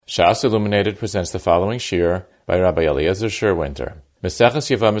Shas Illuminated presents the following shir by Rabbi Eliezer Sherwinter. Meseches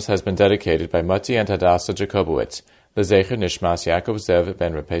Yevamos has been dedicated by Mati and Hadassah Jacobowitz, Lezecher Nishmas Yaakov Zev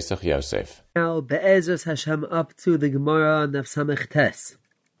ben Repesach Yosef. Now, Be'ezras Hashem up to the Gemara on Daf Samech Tes,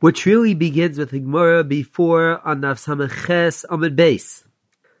 which really begins with the Gemara before on Daf Samech Ches Amud Beis.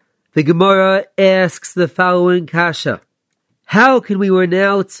 The Gemara asks the following kasha: how can we learn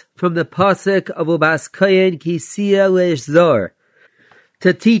out from the pasuk of Ubas Kayin Kisiya Leishzor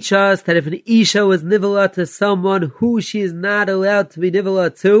to teach us that if an Isha was nivala to someone who she is not allowed to be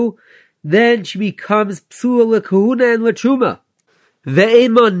nivala to, then she becomes psula lekahuna and letruma.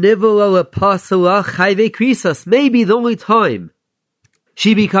 Ve'ema nivala lepasula chayve krisas. Maybe the only time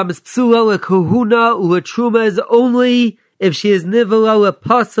she becomes psula lekahuna uletruma is only if she is nivala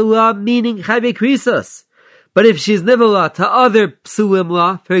lepasula, meaning chayve krisas. But if she is nivala to other psulim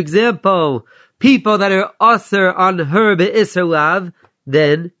la, for example, people that are aser on her be'isr lav,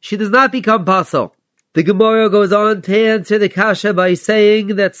 then she does not become pasal. The Gemara goes on to answer the kasha by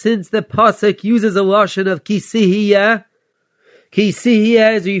saying that since the pasuk uses a lashon of kisihiyah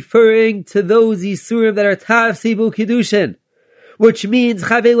is referring to those isurim that are tav sibu kiddushin, which means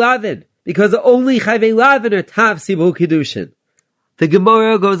chayve lavin, because only chayve lavin are tav sibu kiddushin. The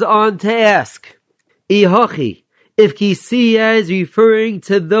Gemara goes on to ask, ihachi, if kisihiyah is referring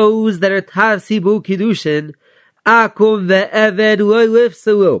to those that are tav sibu kiddushin, akum ve'eved loy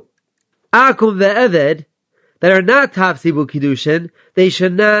lifsalu. Akum ve'eved, that are not tav sibu kiddushin, they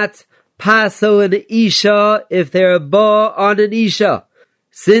should not pasel an isha if they are ba on an isha,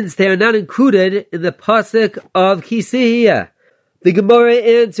 since they are not included in the pasuk of kisihiyah. The Gemara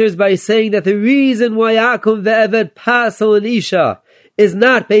answers by saying that the reason why akum ve'eved pasel an isha is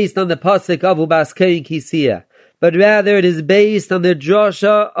not based on the pasuk of Ubas Kayin Kisihiyah, but rather it is based on the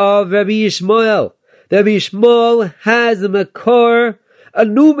drasha of Rabbi Yishmael. Rabbi Yishmael has a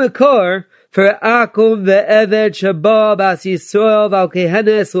new makor for akum ve'eved shaba bas Yisrael v'al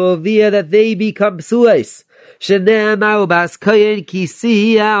kehenes u'oviyah, that they become psules. Shene'emar ubas kayin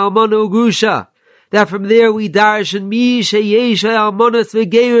kisihiyah almano grusha. That from there we darshan mi sheyesha almanos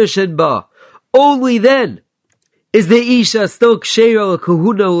v'gerushin ba. Only then is the isha still ksheira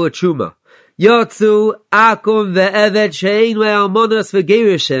l'kahuna u'truma. Yotzu akum ve'eved she'ein le'almanos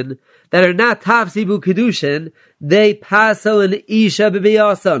v'gerushin, that are not tav sibu kiddushin, they pasel an isha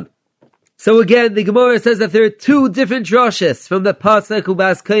b'biyasan. So again, the Gemara says that there are two different drashas from the pasuk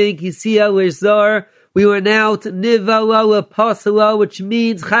Ubas Kayin Kisihiyah Leishzor. We were now to nivala lepasela, which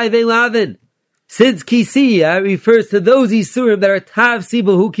means chayve lavin, since Kisihiyah refers to those isurim that are tav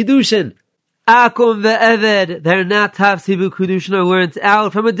sibu kiddushin. Akum ve'eved, that are not tav sibu kiddushin, are learned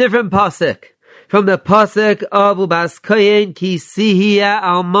out from a different pasuk, from the pasuk of Ubas Kayin Kisihiyah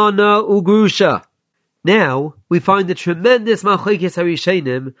almana ugrusha. Now, we find a tremendous machlokes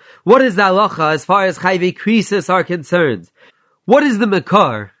harishonim. What is the halacha as far as chayve krisis are concerned? What is the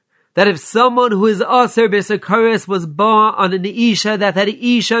makar that if someone who is aser b'sakaris was ba on an isha, that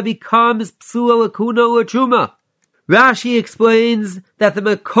isha becomes psula lakuna or truma? Rashi explains that the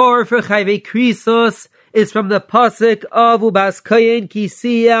makar for chayve krisos is from the pasuk of Ubas Kayin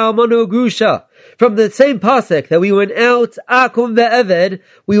Kisihiyah almana ugrusha. From the same pasuk that we went out akum ve'eved,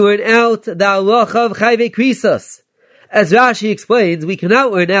 we went out the halacha of chayve krisos. As Rashi explains, we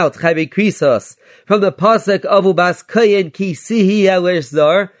cannot learn out chayve krisos from the pasuk of Ubas Kayin Kisihiyah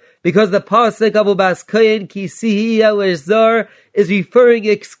Leishzor, because the pasuk of Ubas Kayin Kisihiyah Leishzor is referring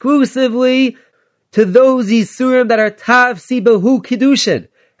exclusively to those isurim that are tav sibu kiddushin.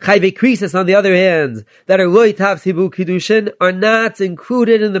 Chayve krisis, on the other hand, that are loy tav sibu kiddushin, are not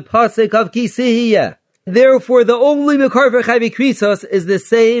included in the pasuk of kisihiyah. Therefore, the only makar for chayve krisos is the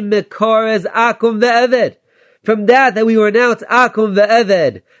same makar as akum ve'eved. From that we were now to akum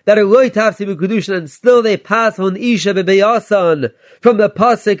ve'eved, that are loy tav sibu kiddushin, and still they pass on isha bebeyasan. From the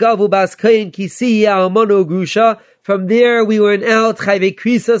pasuk of Ubas Kayin Kisihiyah almano grusha, from there we were now to chayve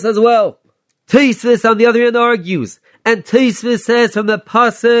krisos as well. Tosfos, on the other hand, argues, and Tosfos says from the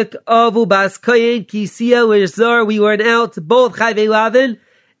pasuk of Ubas Kayin Kisihiyah Leishzor, we were out both chayve lavin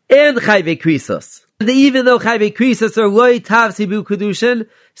and chayve krisos. And even though chayve krisos are loy tav sibu kiddushin,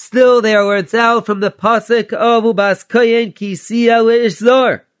 still they are learned out from the pasuk of Ubas Kayin Kisihiyah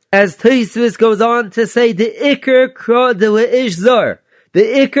Leishzor. As Tosfos goes on to say, the ikar kra de leishzor, the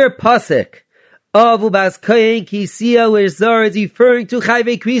ikar pasuk of Ubas Kayin Kisihiyah Leishzor is referring to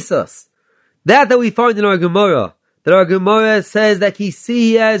chayve krisos. That we find in our Gemara, that our Gemara says that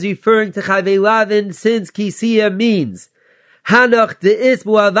Kisihiyah is referring to chayve lavin, since Kisihiyah means Hanach de'is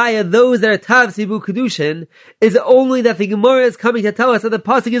bu'avaya, those that are tav sibu kiddushin, is only that the Gemara is coming to tell us that the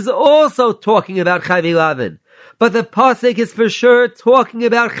pasuk is also talking about chayve lavin. but the pasuk is for sure talking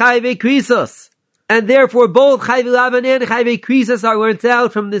about chayve krisos. And therefore both chayve lavan and chayve krisos are learnt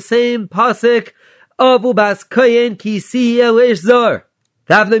out from the same pasuk of ubas koyen kisi elish zor.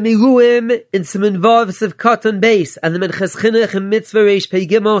 Have the miluim in Siman Vav of cotton base and the Menches Chinuch in Mitzvah Reish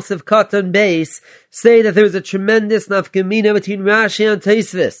Pegimos of cotton base say that there is a tremendous nafkamina between Rashi and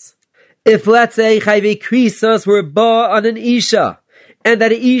Tosfos. If let's say chayve krisos were ba on an isha, and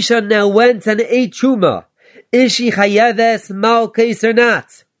that isha now went and ate truma, is she chayeves malkes or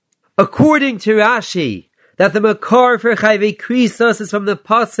not? According to Rashi, that the makar for chayve krisos is from the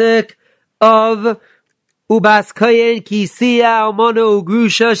pasuk of Ubas koyen kisiya almana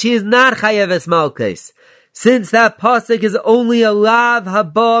ugrusha, she is not chayeves malkes. Since that pasuk is only a lav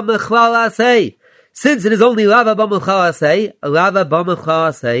haba mechlal asay. Since it is only lav haba mechlal asay, a lav haba mechlal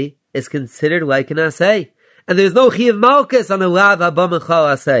asay is considered like an asay. And there is no chiyav malkes on a lav haba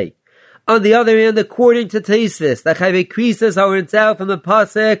mechlal asay. On the other hand, according to Tosfos, the chayve krisos are rinsed out from the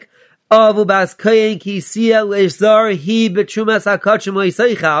pasuk of Ubas koyen kisiya leishzar hi betrumas hakachim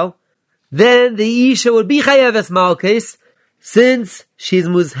leiseichal. Then the isha would be chayeves malkes, since she's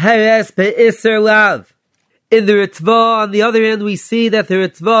muzheres pe'isser lav. In the Ritva, on the other hand, we see that the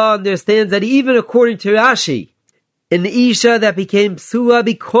Ritva understands that even according to Rashi, an isha that became psula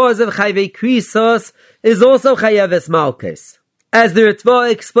because of chayve krisos is also chayeves malkes. As the Ritva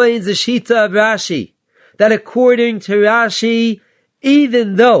explains the shita of Rashi, that according to Rashi,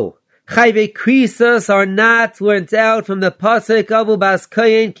 even though chayve krisos are not learnt out from the pasuk of ubas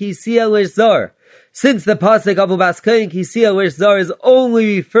koyen kisiya lishzar, since the pasuk of ubas koyen kisiya lishzar is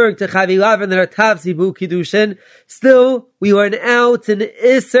only referring to chayve lavan that are tavsibu kiddushin, still we learn out an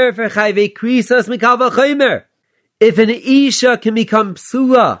iser for chayve krisos mikal v'chomer. If an isha can become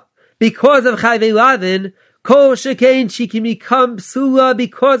psula because of chayve lavan, kol shekain she can become psula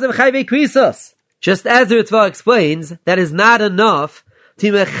because of chayve krisos. Just as the Ritva explains, that is not enough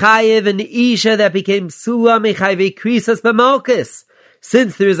to mechayev an isha that became psula mechayve krisos b'malkes,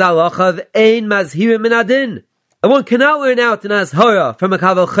 since there is halacha of ein mazhirim min adin. And one cannot learn out an azhara from a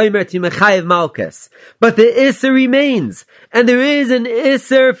kaval chomer to mechayev malkes, but the iser remains, and there is an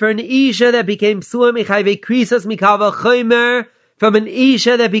iser for an isha that became psula mechayve krisos mikaval chomer from an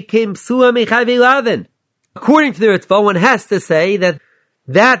isha that became psula mechayve lavan. According to the Ritva, one has to say that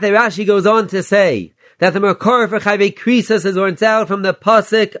the Rashi goes on to say that the makor for chayve krisos is learned out from the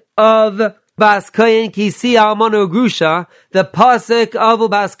pasuk of Ubas koyen kisiya almana ugrusha. The pasuk of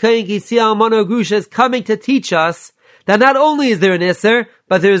Ubas koyen kisiya almana ugrusha is coming to teach us that not only is there an iser,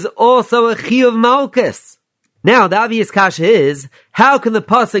 but there is also a chiyuv malkus. Now, the obvious kasha is, how can the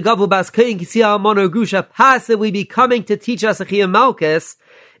pasuk of Ubas koyen kisiya almana ugrusha possibly be coming to teach us a chiyuv malkus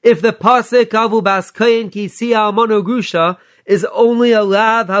if the pasuk of Ubas koyen kisiya almana ugrusha is only a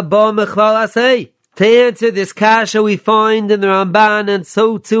lav haba mechlal asay? To answer this kasha we find in the Ramban, and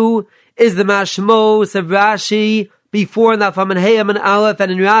so too is the mashmos of Rashi before Nafam and Heyam and Aleph, and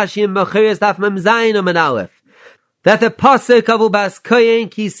in Rashi and Machiris Nafam Zayin and Aleph, that the pasuk of Ubas koyen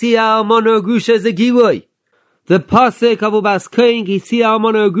kisiya almana ugrusha is a gilui. The pasuk of Ubas koyen kisiya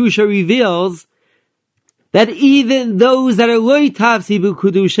almana ugrusha reveals that even those that are loy tavsibu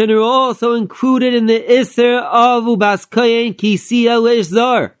kedushin are also included in the iser of Ubas koyen kisiya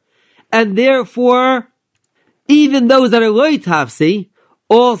lishzar. And therefore, even those that are loy tafsi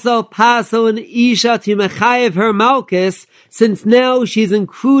also paso an isha to mechayev her malchus, since now she's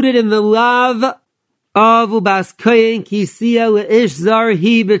included in the lav of Ubas koyen kisiya leishzar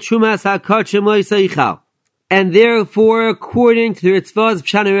hi betrumas hakachim loiseichal. And therefore, according to the Ritzvah's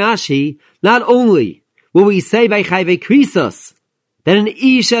Pshat Rashi, not only will we say by chayve krisos that an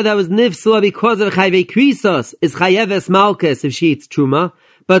isha that was nifsula because of chayve krisos is chayeves malchus if she eats truma,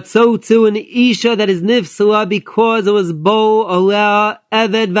 but so too an isha that is nifsula because it was bo, oleh,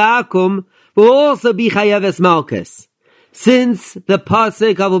 eved, va'akum will also be chayeves malchus. Since the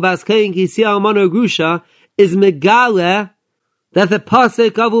pasuk of Ubas koyen kisiya almana ugrusha is megale that the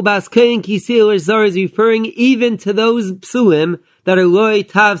pasuk of Ubas koyen kisiya lishzar is referring even to those psulim that are loy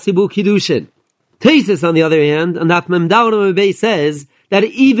tav sibu kiddushin. Tosfos, on the other hand, and that Memdal says that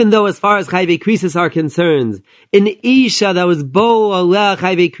even though as far as chayve krisos are concerned, an isha that was bo aleh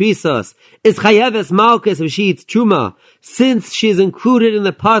chayve krisos is chayeves malchus if she eats truma, since she is included in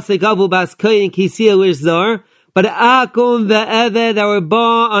the pasuk of Ubas koyen kisiya lishzar, but akum ve'eved that were bo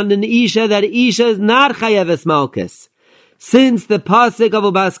on an isha, that isha is not chayeves malchus, since the pasuk of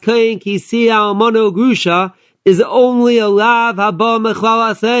Ubas koyen kisiya almana ugrusha is only a lav haba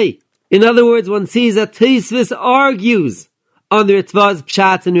mechlal asay. In other words, one sees that Tosfos argues on the Ritva's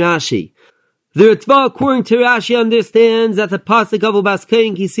Pshat and Rashi. The Ritva, according to Rashi, understands that the pasuk of Ubas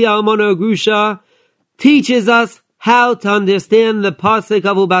koyen kisiya almana ugrusha teaches us how to understand the pasuk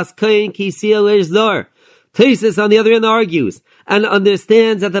of Ubas Kohen Ki Si Eliezer. Tosfos, on the other hand, argues and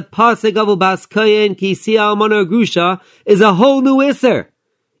understands that the pasuk of Ubas Kohen Ki Si Almana Grusha is a whole new Isser.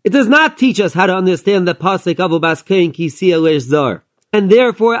 It does not teach us how to understand the pasuk of Ubas Kohen Ki Si Eliezer. And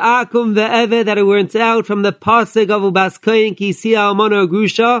therefore, Akum ve'eved that it weren't out from the pasuk of Ubas Kohen Ki Si Almana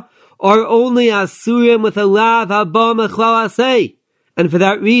Grusha are only asurim with a lav haba mechlal asay. And for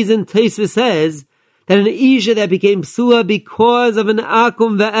that reason, Tosfos says that an isha that became psula because of an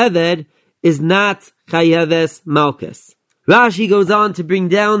akum ve'eved is not chayeves malchus. Rashi goes on to bring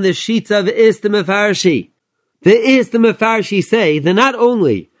down the sheets of Ista Mefarshi. The Ista Mefarshi say that not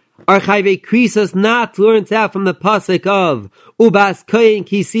only are chayvei krisos not learned out from the pasuk of Ubas Kohen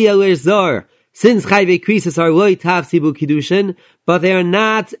Ki Si Eliezer, since chayvei krisos are loy tafsibu kiddushin, but they are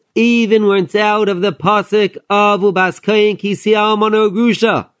not even learned out of the pasuk of Ubas Kohen Ki Si Almana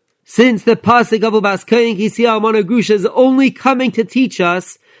Grusha. Since the pasuk of Ubas Kohen Ki Si Almana Grusha is only coming to teach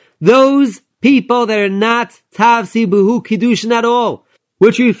us those people that are not tafsibu kiddushin at all,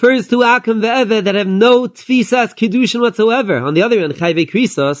 which refers to Akum ve'eved that have no tfisas kiddushin whatsoever. On the other hand, chayvei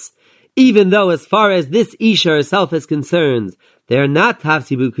krisos, even though as far as this isha herself is concerned, they are not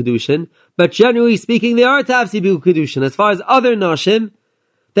tafsibu kiddushin, but generally speaking, they are tafsibu kiddushin. As far as other nashim,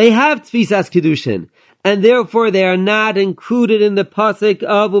 they have tfisas kiddushin, and therefore they are not included in the pasuk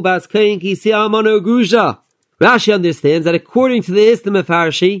of Ubas Kohen Ki Si Almana Grusha. Rashi understands that according to the Ista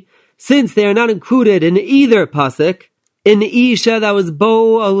Mefarshi, since they are not included in either pasuk, in isha that was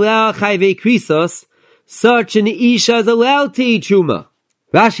bo alel chayvei krisos, such an isha is allowed to eat truma.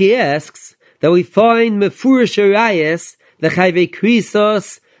 Rashi asks that we find mefurish arayos the chayvei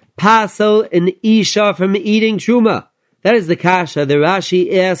krisos pasel an isha from eating truma. That is the kasha that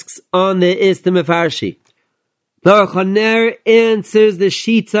Rashi asks on the Ista Mefarshi. The Chaner answers the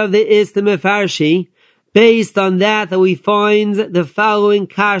sheets of the Ista Mefarshi. Based on that we find the following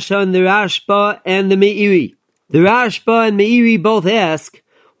kasha on the Rashba and the Meiri. The Rashba and Meiri both ask,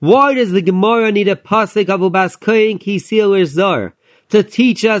 why does the Gemara need a pasuk of Ubas Kohen Ki Si Eliezer to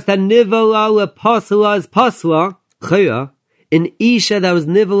teach us that nivala lepasula is pasla? Chaya, an isha that was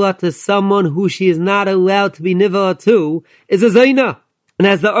nivala to someone who she is not allowed to be nivala to is a zayna. And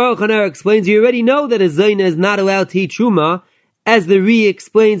as the Aruch HaNer explains, you already know that a zayna is not allowed to eat truma, as the Ri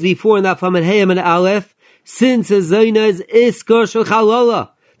explains before in the Afam and Aleph, since a zayna is iskar shel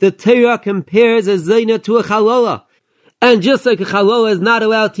chalala. The Torah compares a zayna to a chalala. And just like a chalala is not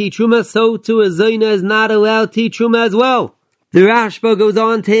allowed to eat truma, so too a zayna is not allowed to eat truma as well. The Rashba goes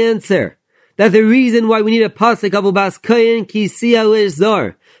on to answer that the reason why we need a pasuk of Ubas Kohen Ki Si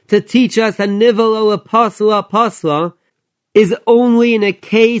Eliezer to teach us that nivala pasla is only in a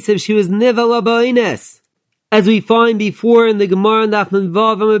case if she was nivala ba'ines. As we find before in the Gemara and Daf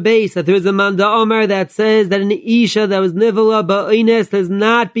Vav Amud Beis, that there is a Manda Omer that says that an Isha that was nivala ba'ines does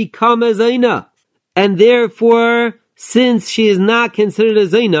not become a Zaina. And therefore, since she is not considered a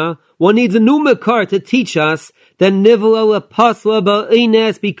Zaina, one needs a new Makar to teach us that nivala pasla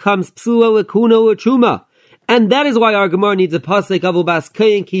ba'ines becomes psula lekuna l'truma. And that is why our Gemara needs a pasuk of Ubas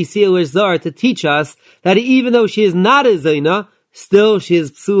Kohen Ki Si Eliezer to teach us that even though she is not a Zaina, still she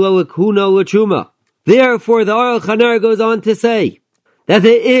is psula lekuna l'truma. Therefore, the Aruch HaNer goes on to say that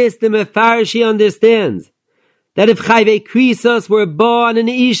the Ista Mefarshi understands that if chayvei krisos were born an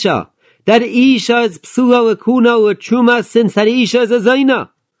isha, that isha is psula lekuna l'truma since that isha is a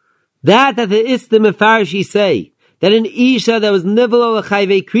zayna. That the Ista Mefarshi say that an isha that was nivala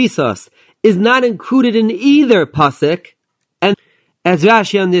chayvei krisos is not included in either pasuk, and as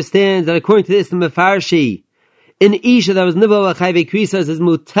Rashi understands that according to the Ista Mefarshi, an isha that was nivala chayvei krisos is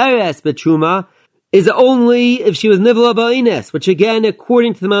muteres betruma, is only if she was nivala ba'ines, which again,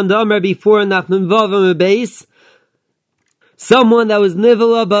 according to the Mandamar before in Daf Vav Amud Beis, someone that was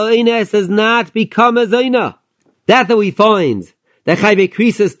nivala ba'ines does not become a zayna. That we find that chayvei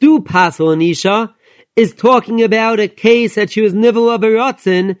krisos do pasel an isha is talking about a case that she was nivala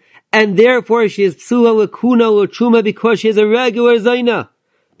b'ratzin, and therefore she is psula lekuna l'truma because she is a regular zayna.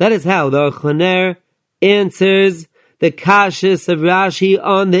 That is how the Aruch HaNer answers the kashas of Rashi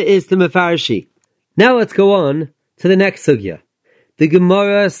on the Ista Mefarshi. Now let's go on to the next sugya. The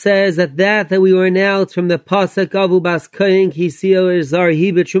Gemara says that we learn out from the pasuk of Ubas Kohen Ki Si Eliezer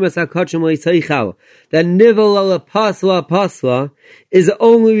hi b'trumas hakachim le'seichal, that nivala pasla is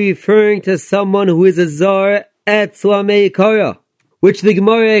only referring to someone who is a zar etzla meikara, which the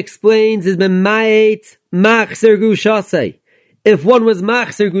Gemara explains is b'mayet machzer gushasei. If one was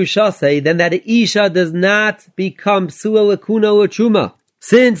machzer gushasei, then that isha does not become psula lekuna l'truma.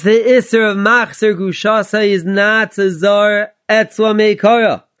 Since the Isser of Machzer Gushasa is not a Zar Etzla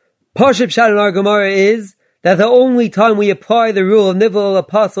Meikara. Pashut Pshat in our Gemara is that the only time we apply the rule of Nivla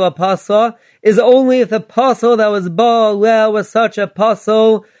Pasla is only if the pasal that was Ba'alel was such a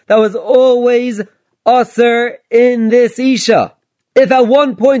pasal that was always Aser in this Isha. If at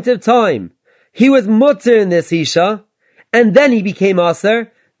one point of time he was Mutter in this Isha, and then he became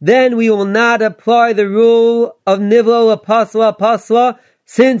Aser, then we will not apply the rule of Nivla Pasla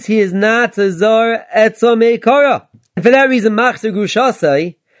since he is not a Zar Etzah Meikara. And for that reason, Machzer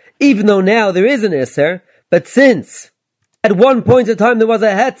Gushasai, even though now there is an Isser, but since at one point of time there was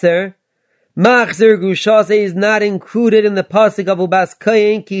a Hetzer, Machzer Gushasai is not included in the pasuk of Ubas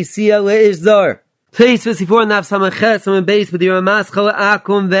Kayin Kisiya Le'ishzar. Teisvus before Naf Samaches on base with Yevamos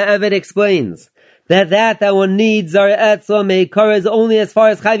Akum ve'Eved explains that one needs Zar Etzla Meikara is only as far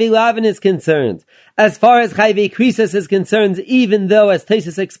as Chayvei Lavin is concerned. As far as Chayvei Krisis is concerned, even though, as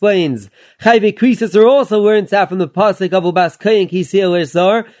Taisus explains, Chayvei Krisis are also learned out from the pasuk of Ubas Kayin Kisiya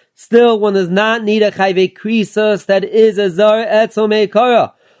Le'ishzar, still one does not need a Chayvei Krisis that is a Zar Etzla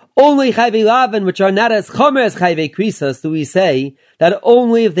Meikara. Only Chayvei Lavin, which are not as chomer as Chayvei Krisis, do we say that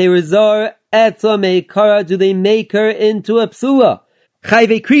only if they were Zar Etzla Meikara do they make her into a psula.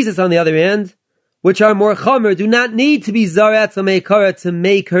 Chayvei Krisis, on the other hand, which are more chomer, do not need to be Zar Etzla Meikara to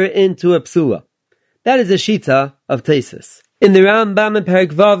make her into a psula. That is the shita of Taisus. In the Rambam in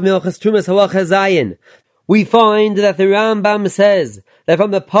Perek Vav Milchas Trumas Halacha Zayin, we find that the Rambam says that from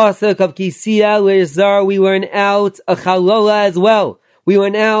the pasuk of Kisiya Le'ishzar we learn out a chalola as well. We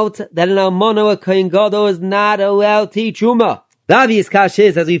learn out that an almano, a kohen gadol, is not allowed to eat truma. The obvious kash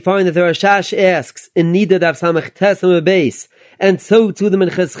is, as we find that the Rashash asks in Nida Daf Samach Tes on the base, and so to the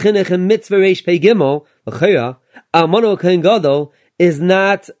Minchas Chinuch and Mitzvah Reish Pei Gimel, l'chayra, almano, a kohen gadol, is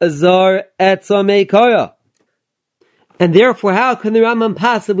not a Zar Etzla Meikara. And therefore, how can the Rambam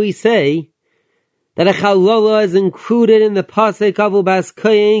possibly say that a chalola is included in the pasuk of Ubas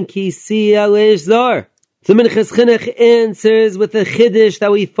Kayin Kisiya Le'ishzar? The Minchas Chinuch answers with the chiddush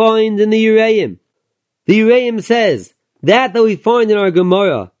that we find in the Ureim. The Ureim says that we find in our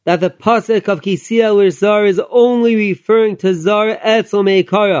Gemara that the pasuk of Kisiya Le'ishzar is only referring to Zar Etzla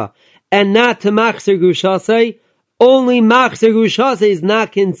Meikara and not to Machzer Gushasai. Only Machzer Gushasai is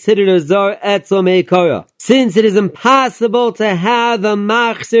not considered a Zar Etzla Meikara, since it is impossible to have a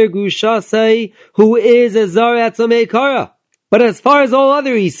Machzer Gushasai who is a Zar Etzla Meikara. But as far as all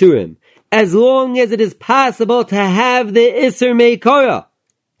other Isurim, as long as it is possible to have the Isser Meikara,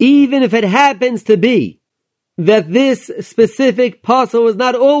 even if it happens to be that this specific pasal was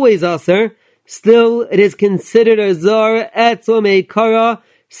not always Aser, still it is considered a Zar Etzla Meikara,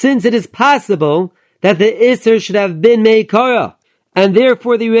 since it is possible that the Isser should have been Meikara. And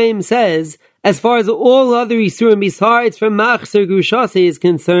therefore the Reim says, as far as all other Isurim besides from Machzer Gushasai is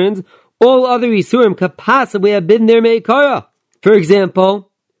concerned, all other Isurim could possibly have been their Meikara. For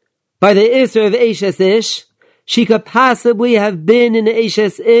example, by the Isser of Eishes Ish, she could possibly have been in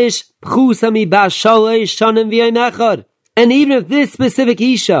Eishes Ish Pchusa mi Bashalei Shanim V'yayim Echad. And even if this specific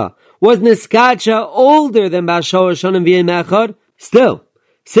Isha was Niskacha older than Bashalei Shanim V'yayim Echad, still,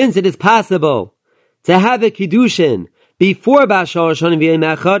 since it is possible to have a Kiddushin before Bashalei Shanim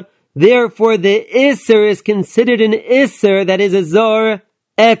V'yayim Echad, therefore the Isser is considered an Isser that is a Zar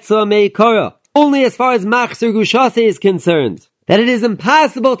Etzla Meikara. Only as far as Machzer Gushasai is concerned, that it is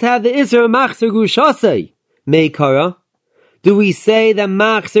impossible to have the Isser of Machzer Gushasai Meikara, do we say that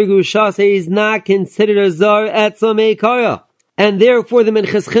Machzer Gushasai is not considered a Zar Etzla Meikara? And therefore the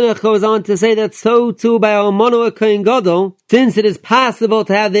Minchas Chinuch goes on to say that so too by Almano Kohen Gadol, since it is possible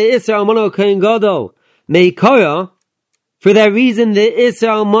to have the Isser Almano Kohen Gadol Meikara, for that reason the Isser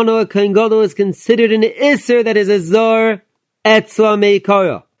Almano Kohen Gadol is considered an Isser that is a Zar Etzla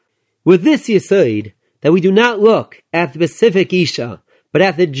Meikara. With this yesod, that we do not look at the specific Isha, but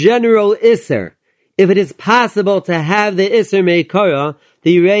at the general Isser. If it is possible to have the Isser Meikara,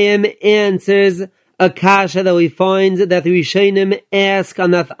 the Ureim answers a kasha that we find that the Rishonim ask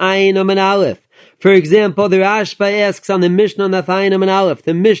on Naf Ayin Amud Aleph. For example, the Rashba asks on the Mishnah on Naf Ayin Amud Aleph.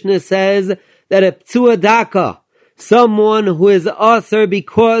 The Mishnah says that a P'tua Daka, someone who is Aser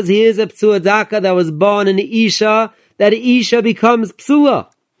because he is a P'tua Daka that was born in Isha, that Isha becomes P'tua.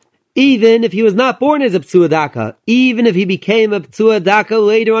 Even if he was not born as a P'tua Daka, even if he became a P'tua Daka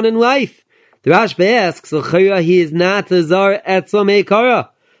later on in life. The Rashba asks, l'chayra, he is not a Zar Etzla Meikara.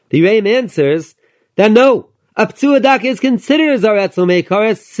 The Reim answers that no, a P'tua Daka is considered a Zar Etzla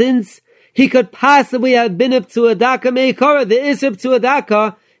Meikara since he could possibly have been a P'tua Daka Meikara. The Isser P'tua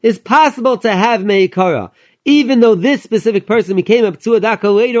Daka is possible to have Meikara. Even though this specific person became a P'tua Daka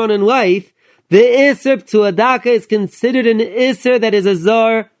later on in life, the Isser P'tua Daka is considered an Isser that is a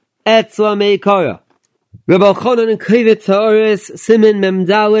Zar Etzla Meikara. Rabbi Chanan Kavit Ta'aris Siman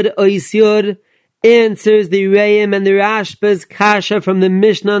Memdalid Oisyud answers the Reim and the Rashba's Kasha from the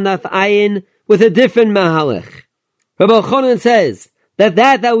Mishnah Naf Ayin with a different Mahalach. Rabbi Chanan says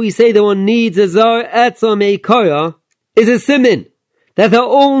that we say that one needs a Zar Etzah Meikara is a siman. That the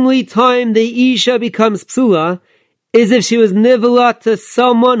only time the Isha becomes Psula is if she was nivelat to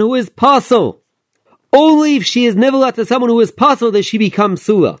someone who is Pasal. Only if she is nivelat to someone who is Pasal does she become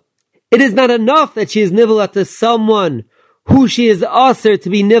Psula. It is not enough that she is nivelat to someone who she is aser to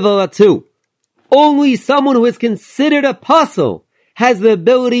be nivelat to. Only someone who is considered a Pasal has the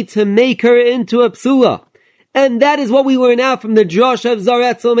ability to make her into a Psula. And that is what we learn out from the Drosh of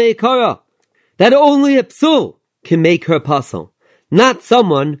Zaretzel Meikara. That only a Psul can make her Pasal. Not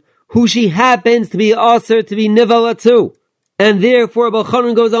someone who she happens to be aser to be nivelat to. And therefore,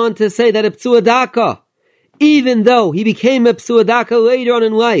 Bachanan goes on to say that a Psuadaka, even though he became a Psuadaka later on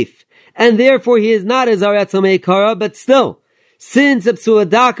in life, and therefore he is not a Zaretzel Meikara, but still, since a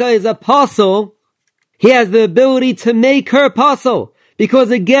Psuadaka is a Pasal, he has the ability to make her Pasal. Because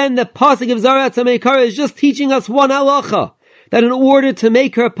again, the Pasuk of Zaretzel Meikara is just teaching us one halacha, that in order to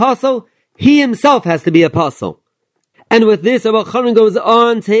make her Pasal, he himself has to be a Pasal. And with this, Rabbi Chanan goes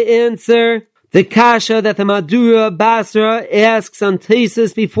on to answer the kasha that the Madura Basra asks on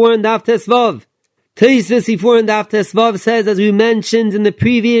Teisus before in Daf Tesvav. Teisus before in Daf Tesvav says, as we mentioned in the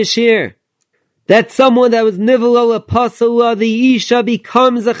previous year, that someone that was nivelala pasala, the Isha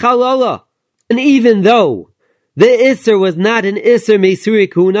becomes a chalala. And even though the Isser was not an Isser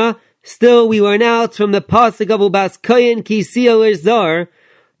Mesurikuna, still we learn out from the Pasuk of Ubas Kayin Kisiya Zar,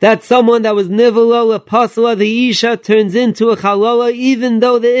 that someone that was nivelala pasala, the Isha turns into a chalala, even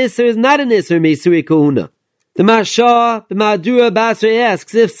though the Isser is not an Isser Mesuri Kahuna. The Mashah, the Madura Basra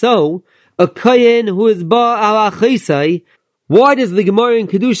asks, if so, a Kayin who is ba al achisai, why does the Gemara in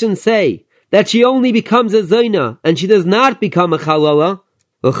Kedushin say that she only becomes a Zaina and she does not become a chalala?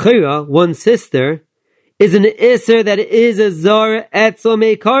 L'chira, one sister, is an Isser that is a Zar Etzel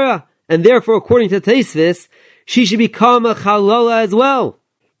Meikara, and therefore, according to Teisvis, she should become a chalala as well.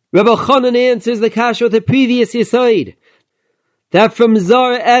 Rabbi Chanan answers the kasha with the previous Yisoid, that from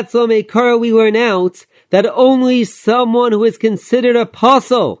Zar Etzel Meikara we learn out that only someone who is considered a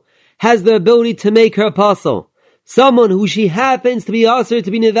Pasal has the ability to make her Pasal. Someone who she happens to be aser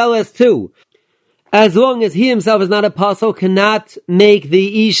to be niveles to. As long as he himself is not a Pasal, cannot make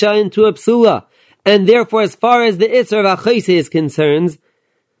the Isha into a Psula. And therefore, as far as the Isra of Achaise is concerned,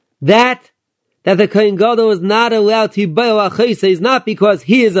 that the Kohen Gadol is not allowed to bail Achaise is not because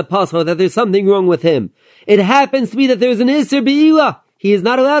he is a Pasal, that there's something wrong with him. It happens to be that there's an Isser Be'ila. He is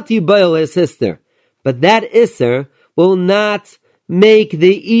not allowed to bail his sister. But that Isser will not make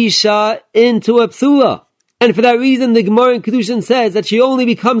the Isha into a Psula. And for that reason, the Gemara in Kedushin says that she only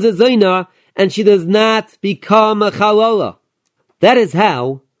becomes a Zaina and she does not become a Chalala. That is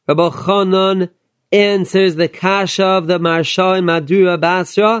how Rabbi Chanan answers the kasha of the Marsha and Madura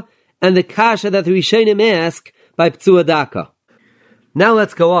Basra and the kasha that the Rishonim ask by Ptsuadaka. Now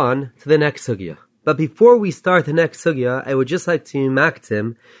let's go on to the next sugya. But before we start the next sugya, I would just like to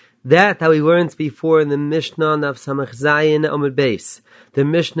maktim that we learned before in the Mishnah Naf Samach Zayin Amud Beis. The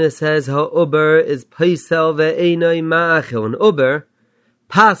Mishnah says ha'uber is paisel ve'enoi ma'achil. An uber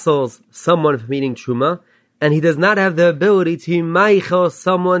pasels someone from eating truma, and he does not have the ability to maichel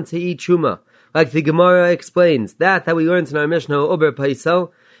someone to eat truma. Like the Gemara explains, that we learned in our Mishnah, Uber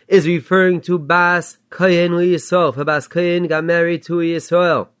Paisel, is referring to Bas Kayin Yisrael. For Bas Kayin got married to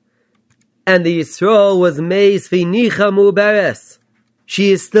Yisrael. And the Yisrael was Meis V'nicha Muberes.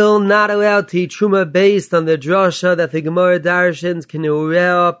 She is still not allowed to eat Truma based on the drasha that the Gemara darshans can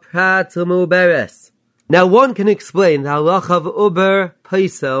urea prat Muberes. Now one can explain the halacha of Uber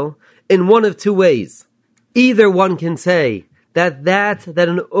Paisel in one of two ways. Either one can say that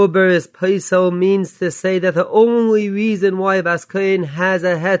an Uber is Paisel means to say that the only reason why Bas Kayin has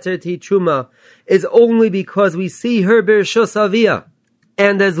a heter Truma is only because we see her B'Rishos Aviyah.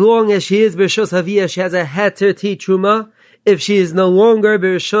 And as long as she is B'Rishos Aviyah, she has a heter Truma. If she is no longer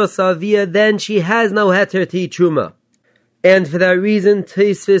B'Rishos Aviyah, then she has no heter Truma. And for that reason,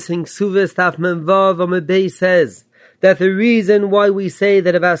 Teisvis in Ksuvas Taf Memvav Amud Beis says that the reason why we say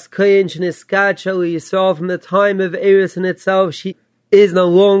that a Bas Kayin Shniskat Shel Yisrael from the time of Eris in itself, she is no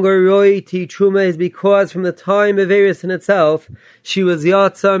longer Roi Truma, is because from the time of Eris in itself, she was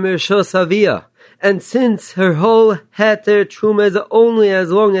Yatsa Mirshos Aviyah. And since her whole Heter Truma is only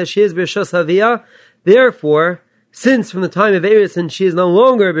as long as she is Mirshos Aviyah, therefore, since from the time of Eris and she is no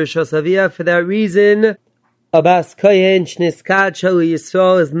longer Mirshos Aviyah, for that reason, a Bas Kayin Shniskat Shel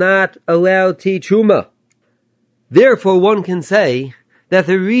Yisrael is not allowed to Truma. Therefore, one can say that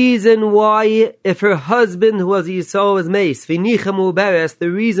the reason why, if her husband who was Yisrael was meis, v'nicha muberes,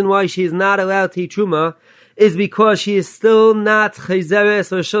 the reason why she is not allowed to eat truma is because she is still not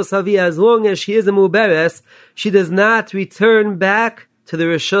chayzeres or reshus aviyah. As long as she is a muberes, she does not return back to the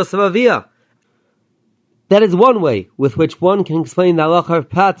reshus of aviyah. That is one way with which one can explain the halacha of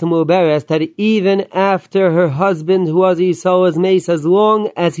pat muberes, that even after her husband who was Yisrael was meis, as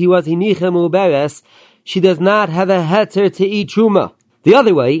long as he was hinicha muberes, she does not have a heter to eat truma. The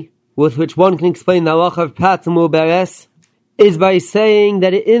other way with which one can explain the halacha of pat muberes is by saying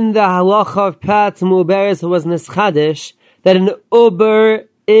that in the halacha of pat muberes was neschadish, that an uber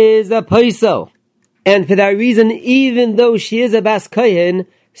is a paisel. And for that reason, even though she is a bas kohen,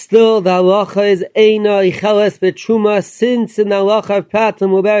 still the halacha is eina icheles betruma, since in the halacha of pat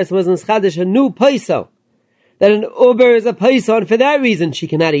muberes was neschadish a new paisel, that an uber is a paisel, and for that reason she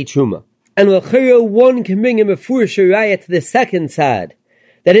cannot eat truma. And l'chira, one can bring him a furish raya to the second side,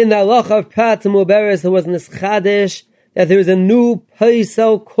 that in the halacha of pat muberes there was neschadish, that there is a new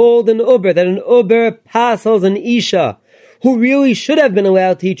paisel called an uber, that an uber pasels an isha, who really should have been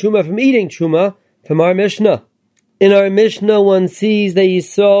allowed to eat truma from eating truma, from our Mishnah. In our Mishnah, one sees that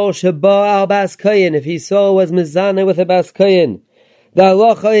Yisrael sheba al bas kohen, if Yisrael was mizana with a bas kohen, the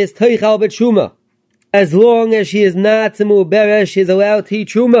halacha is teichal b'truma. As long as she is not a muberes, she is allowed to eat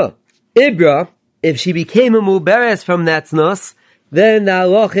truma. Ibra, if she became a muberes from that tznos, then the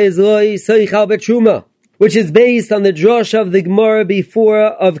halacha is loi teichal b'truma, which is based on the drosh of the Gemara before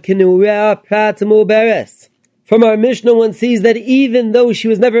of Kinurea Prat Muberes. From our Mishnah, one sees that even though she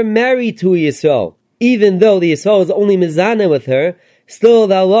was never married to Yisrael, even though the Yisrael was only mizana with her, still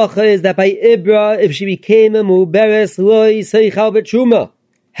the halacha is that by Ibra, if she became a Muberes, loi seichal b'truma.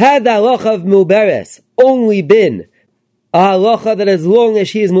 Had the halacha of Muberes only been a halacha that as long as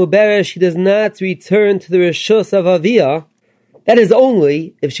she is Muberes, she does not return to the reshus of Aviyah, that is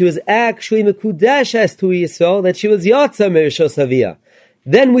only if she was actually mekudeshes to Yisrael, that she was yotza mereshus aviyah.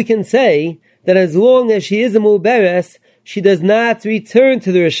 Then we can say that as long as she is a muberes, she does not return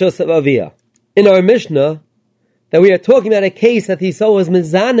to the reshus of aviyah. In our Mishnah, that we are talking about a case that Yisrael was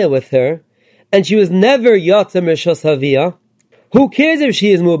mezaneh with her, and she was never yotza mereshus aviyah. Who cares if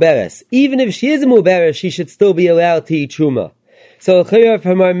she is muberes? Even if she is a muberes, she should still be allowed to eat truma. So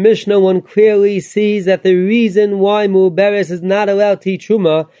from our Mishnah, one clearly sees that the reason why Muberes is not allowed to eat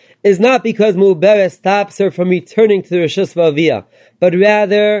truma is not because Muberes stops her from returning to the Reshus V'Aviyah, but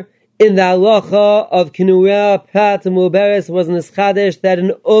rather in the halacha of Kinurea Prat Muberes was neschadish that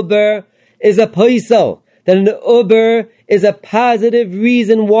an uber is a paisel, that an uber is a positive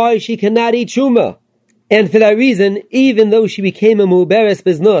reason why she cannot eat truma. And for that reason, even though she became a Muberes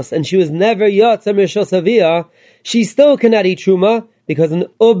Biznos and she was never Yotza Reshus Aviyah, she still cannot eat truma because an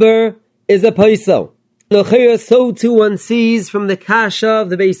uber is a paisel. So too one sees from the kasha of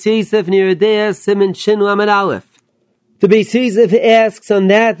the Beis Yosef Niradea Siman Shin Lamed Aleph. The Beis Yosef asks on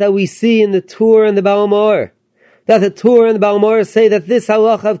that we see in the Torah and the Baal Ma'or, that the Torah and the Baal Ma'or say that this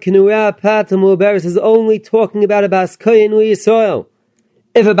halacha of Kinurea Pat Muberes is only talking about a bas kohen Yisrael.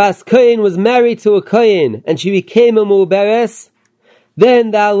 If a bas kohen was married to a kohen and she became a muberes,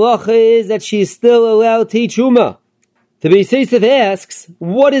 then the halacha is that she is still allowed to eat truma. The Beis Yosef asks,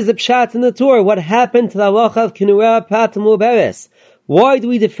 what is the pshat in the Torah? What happened to the halacha of Kinurea Pat Muberes? Why do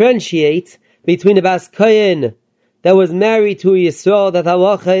we differentiate between a bas kohen that was married to a Yisrael, that the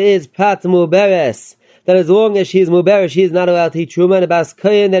halacha is Pat Muberes, that as long as she is muberes, she is not allowed to eat truma, and a bas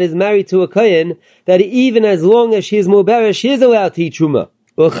kohen that is married to a kohen, that even as long as she is muberes, she is allowed to eat truma?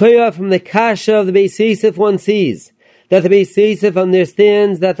 Well, from the kasha of the Beis Yosef, one sees that the Beis Yosef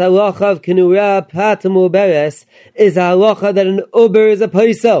understands that the halacha of Kinurea Pat Muberes is a halacha that an uber is a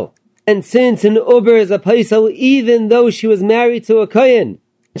paisel. And since an uber is a paisel, even though she was married to a kohen,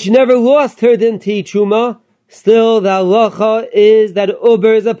 she never lost her din to eat truma, still the halacha is that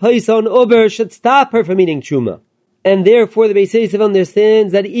uber is a paisel, and uber should stop her from eating truma. And therefore the Beis Yosef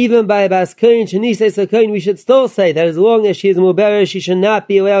understands that even by a bas kohen, shenises a kohen, we should still say that as long as she is muberes, she should not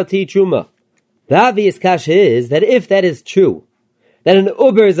be allowed to eat truma. The obvious kasha is that if that is true, that an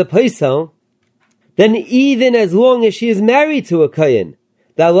uber is a paisel, then even as long as she is married to a kohen,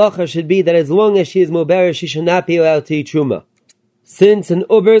 the halacha should be that as long as she is muberes, she should not be allowed to eat truma. Since an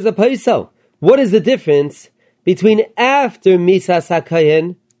uber is a paisel, what is the difference between after misas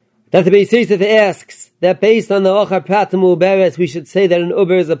hakohen, that the Beis Yosef asks that based on the halacha prat muberes we should say that an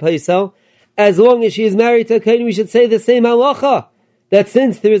uber is a paisel, as long as she is married to a kohen we should say the same halacha, that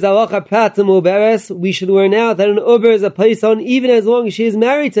since there is halacha prat muberes we should learn out that an uber is a paisel, and even as long as she is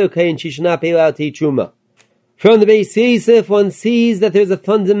married to a kohen she should not be allowed to eat truma. From the Beis Yosef one sees that there is a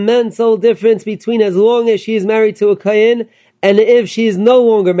fundamental difference between as long as she is married to a kohen and if she is no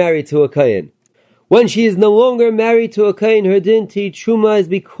longer married to a Kohen. When she is no longer married to a Kohen, her din to eat Truma is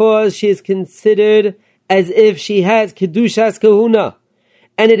because she is considered as if she has Kedushas Kahuna.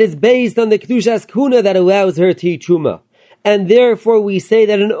 And it is based on the Kedushas Kahuna that allows her to eat Truma. And therefore we say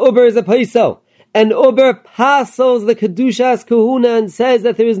that an Uber is a Paisel. An Uber passes the Kedushas Kahuna and says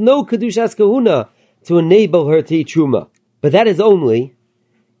that there is no Kedushas Kahuna to enable her to eat Truma. But that is only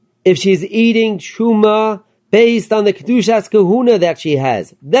if she is eating Truma based on the Kedushas Kahuna that she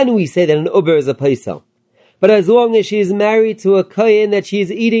has. Then we say that an Uber is a Paisel. But as long as she is married to a Kohen, that she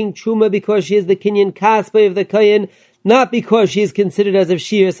is eating Truma because she is the Kinyan Kaspa of the Kohen, not because she is considered as if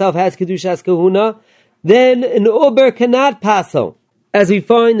she herself has Kedushas Kahuna, then an Uber cannot passel. As we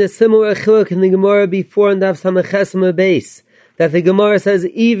find the similar chiluk in the Gemara before in Daf Samech base, that the Gemara says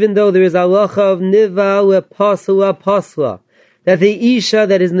even though there is halacha of niva lepasula pasla, that the isha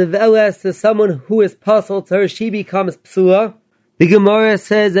that is niveles to someone who is pasal to her, she becomes psula. The Gemara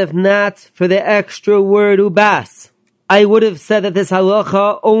says if not for the extra word ubas, I would have said that this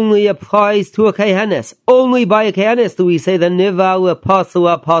halacha only applies to a kehanis. Only by a kehanis do we say the niva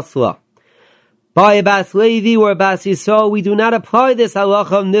lepasula pasla. By a Bas Levi or a Bas Yisrael, we do not apply this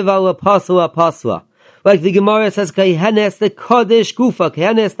halacha of niva lepasla pasla. Like the Gemara says, kehanis the kodesh gufa,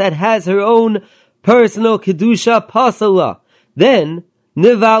 kehanis that has her own personal kedusha pasla. Then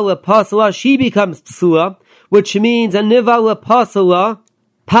niva lepasla, she becomes psula, which means a niva lepasla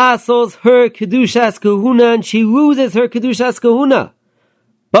passes her kedushas kahuna and she loses her kedushas kahuna.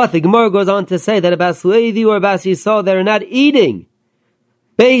 But the Gemara goes on to say that a Bas Levi or a Bas Yisrael that are not eating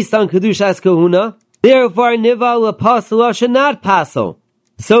based on Kedushas Kahuna, therefore Niva Lepasla should not passel.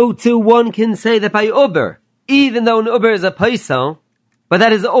 So too one can say that by Uber, even though an Uber is a paisel, but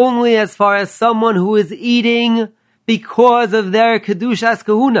that is only as far as someone who is eating because of their Kedushas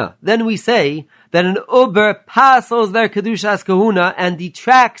Kahuna. Then we say that an Uber passels their Kedushas Kahuna and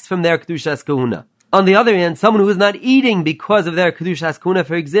detracts from their Kedushas Kahuna. On the other hand, someone who is not eating because of their Kedushas Kahuna,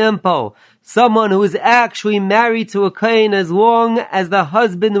 for example, someone who is actually married to a Kohen as long as the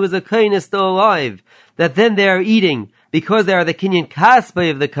husband who is a Kohen is still alive, that then they are eating because they are the Kinyan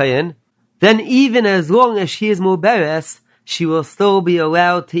Kaspa of the Kohen, then even as long as she is Muberes, she will still be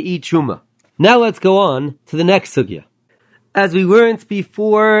allowed to eat Truma. Now let's go on to the next sugya. As we learned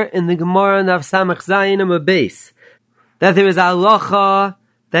before in the Gemara Naf Samach Zayin Amud Beis, that there is a halacha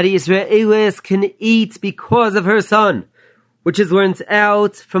that Yisraelis can eat because of her son, which is learned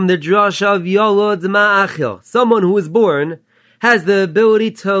out from the drasha of Yolod Ma'achil. Someone who is born has the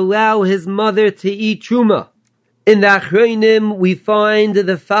ability to allow his mother to eat Truma. In the Achronim, we find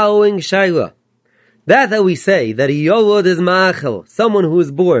the following shaila. That we say that a Yolod is Ma'achil, someone who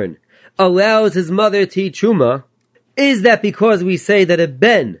is born, allows his mother to eat Truma, is that because we say that a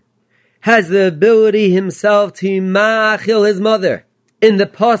ben has the ability himself to Ma'achil his mother. In the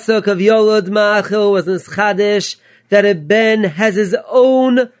pasuk of Yolod Ma'achil was Nischadesh that a ben has his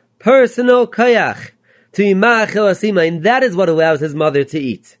own personal kayach to Ma'achil Asima, and that is what allows his mother to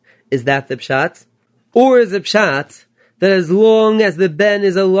eat. Is that the pshat? Or is the pshat that as long as the ben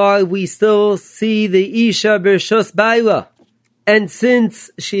is alive, we still see the Isha Bershus Baila? And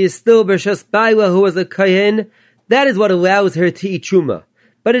since she is still Bershus Baila, who was a Kohen, that is what allows her to eat Truma.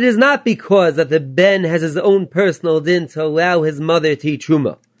 But it is not because that the ben has his own personal din to allow his mother to eat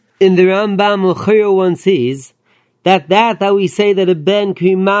Truma. In the Rambam L'chayr one sees that we say that a ben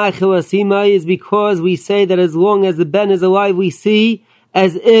k'imachil asima is because we say that as long as the ben is alive, we see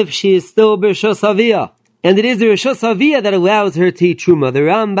as if she is still b'reshus aviyah. And it is the reshus aviyah that allows her to eat Truma. The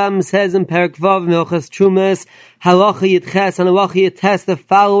Rambam says in Perek Vav Milchas Trumas, halacha yitches and halacha yites the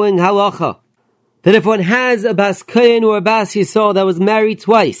following halacha. That if one has a Bas Kohen or a Bas Yisrael that was married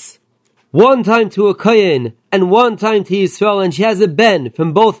twice, one time to a Kohen and one time to Yisrael, and she has a ben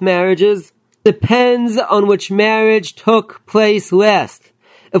from both marriages, depends on which marriage took place last.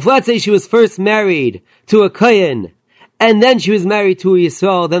 If let's say she was first married to a Kohen and then she was married to a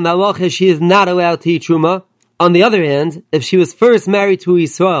Yisrael, then the halacha is she is not allowed to eat Truma. On the other hand, if she was first married to a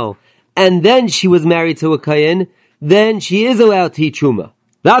Yisrael and then she was married to a Kohen, then she is allowed to eat Truma.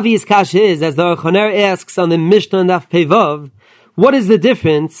 The obvious kasha is, as the Archoner asks on the Mishnah Naf Pevav, what is the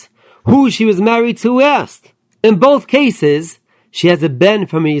difference who she was married to last? In both cases, she has a ben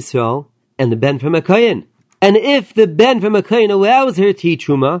from a Yisrael and a ben from a Kohen. And if the ben from a Kohen allows her to eat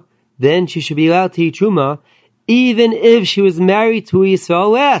Truma, then she should be allowed to eat Truma, even if she was married to a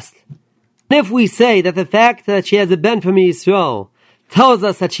Yisrael last. And if we say that the fact that she has a ben from a Yisrael tells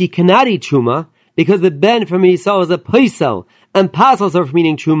us that she cannot eat Truma, because the ben from a Yisrael is a paisel, and pasels her from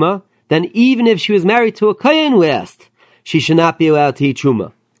eating Truma, then even if she was married to a Kohen last, she should not be allowed to eat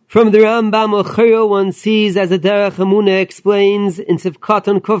Truma. From the Rambam Ochiro, one sees, as the Derech Emunah explains in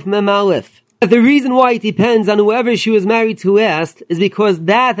Sivkaton Kuf Mem Aleph, that the reason why it depends on whoever she was married to last is because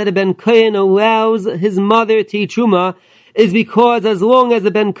that had Ben Kohen allows his mother to eat Truma, is because as long as the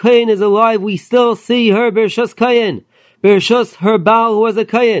Ben Kohen is alive, we still see her Bershus Kohen, Bershus her Baal who was a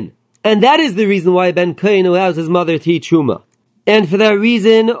Kohen. And that is the reason why Ben Kohen allows his mother to eat Truma. And for that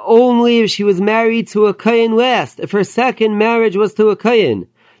reason, only if she was married to a Kohen last, if her second marriage was to a Kohen,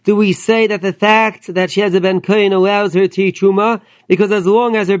 do we say that the fact that she has a Ben Kohen allows her to eat Truma, because as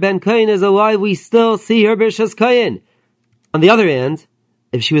long as her Ben Kohen is alive, we still see her Bershus Kohen. On the other hand,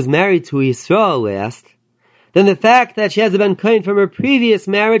 if she was married to a Yisrael last, then the fact that she has a Ben Kohen from her previous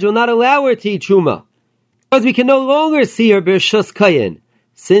marriage will not allow her to eat Truma, because we can no longer see her Bershus Kohen,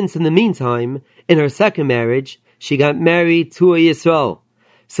 since in the meantime, in her second marriage, she got married to a Yisrael.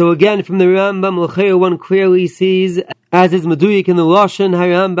 So again, from the Rambam L'chayr, one clearly sees, as is Meduyik in the Lashon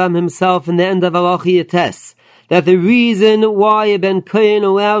HaRambam himself in the end of Halacha Yates, that the reason why a Ben Kohen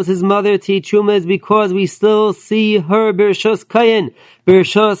allows his mother to eat Truma is because we still see her Bershus Kohen,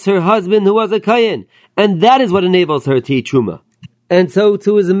 Bershus her husband who was a Kohen, and that is what enables her to eat Truma. And so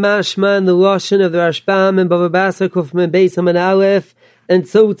too is mashma in the Lashon of the Rashbam and Bava Basra Kuf Mem Beis Amud Aleph, and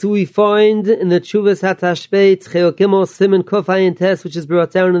so too we find in the Tshuvas HaTashbeit Chel Gimel Siman Kuf Ayin Tes, which is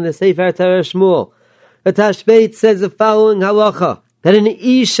brought down in the Sefer Torah Shmuel. The Tashbeit says the following halacha, that an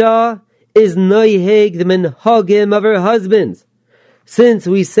Isha is noiheg the menhagim of her husband. Since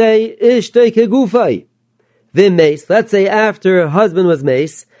we say Ishtoi Kegufai, V'meis, let's say after her husband was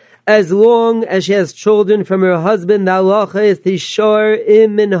meis, as long as she has children from her husband, the halacha is Tishar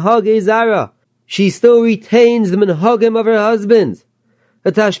im menhagei zara. She still retains the menhagim of her husband.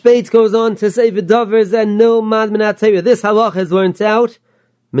 The Tashbeit goes on to say v'davers and no mad minat Torah. This halacha is learnt out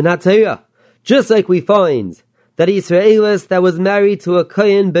minat Torah. Just like we find that Yisraelis that was married to a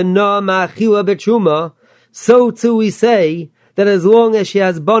Kohen b'na ma'achila b'truma, so too we say that as long as she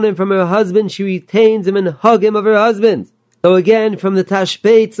has bonim from her husband, she retains him and hugim of her husband. So again, from the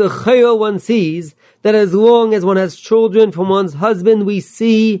Tashbeit L'chayr, one sees that as long as one has children from one's husband, we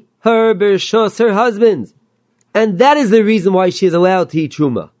see her bershus her husband. And that is the reason why she is allowed to eat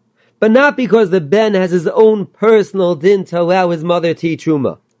Truma. But not because the Ben has his own personal din to allow his mother to eat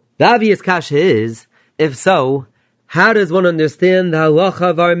Truma. The obvious kasha is, if so, how does one understand the halacha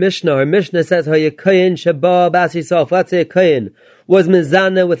of our Mishnah? Our Mishnah says, Hayakoyin Shaba Bas Yisrael. Let's say a Koyin was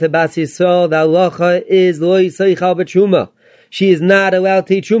mezana with a Bas Yisrael. The halacha is Lo Yisaychal B'Truma. She is not allowed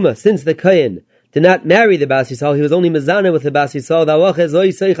to eat Truma. Since the Koyin did not marry the Bas Yisrael, he was only mezana with the Bas Yisrael. The halacha is Lo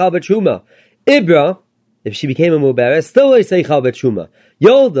Yisaychal B'Truma. Ibra, if she became a Mubarak, still Lo Yisaychal B'Truma.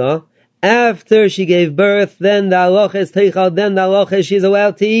 Yolda, after she gave birth, then the halacha is teichal, then the halacha is she is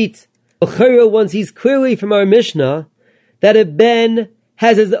allowed to eat. One sees clearly from our Mishnah that a Ben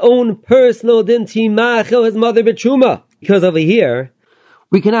has his own personal din to ma'achil his mother b'truma. Because over here,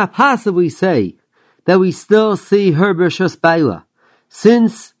 we cannot possibly say that we still see her b'rshus baila,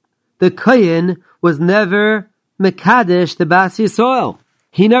 since the Kohen was never mekadesh the Bas Yisrael.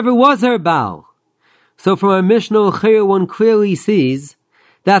 He never was her Baal. So from our Mishnah, one clearly sees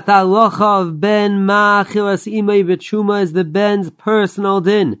that the halacha of Ben ma'achilas imay b'truma is the Ben's personal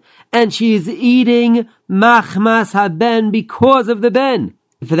din, and she is eating machmas ha-Ben because of the Ben.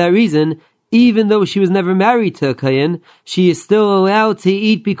 For that reason, even though she was never married to a Kohen, she is still allowed to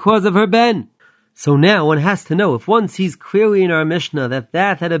eat because of her Ben. So now one has to know, if one sees clearly in our Mishnah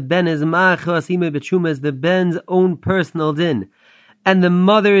that a Ben is ma'achilas imay b'truma is the Ben's own personal din, and the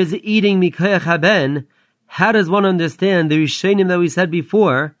mother is eating mikayach ha-Ben, how does one understand the Rishonim that we said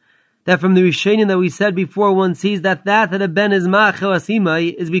before? That from the Rishonim that we said before, one sees that a Ben is ma'achel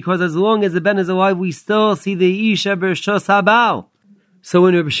asimai is because as long as the Ben is alive, we still see the Isha b'rshos habal. So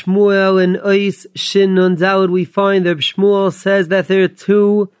in Reb Shmuel and Ois Shin Nun Daled, we find that Reb Shmuel says that there are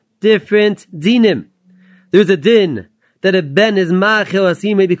two different dinim. There's a din that a Ben is ma'achel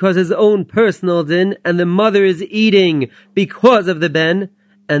asimai because his own personal din, and the mother is eating because of the Ben.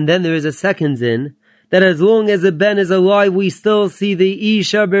 And then there is a second din, that as long as the Ben is alive, we still see the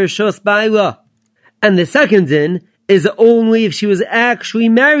Isha b'rshus baila. And the second din is only if she was actually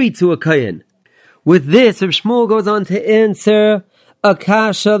married to a Kohen. With this, Reb Shmuel goes on to answer a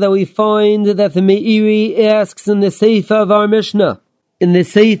kasha that we find that the Meiri asks in the Seifa of our Mishnah. In the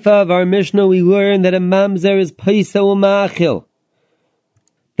Seifa of our Mishnah, we learn that a mamzer is paisa u'ma'achil,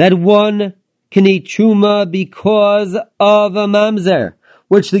 that one can eat truma because of a mamzer,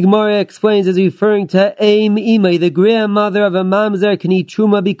 which the Gemara explains is referring to Aim Imay, the grandmother of a mamzer, can eat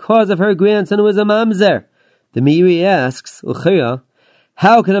truma because of her grandson who was a mamzer. The Meiri asks, Uchira,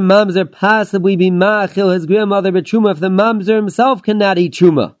 how can a mamzer possibly be ma'achil his grandmother b'truma if the mamzer himself cannot eat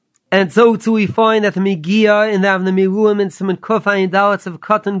truma? And so too we find that the Megia in the Avnei Miluim in Siman Kuf Ayin Dalets of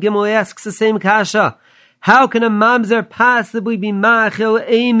Katan Gimel asks the same kasha. How can a mamzer possibly be ma'achil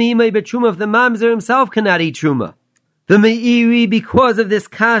eimimai b'truma if the mamzer himself cannot eat truma? The Meiri, because of this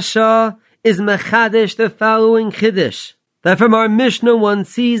kasha, is mechadish the following chiddush. That from our Mishnah one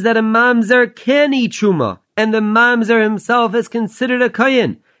sees that a mamzer can eat truma, and the mamzer himself is considered a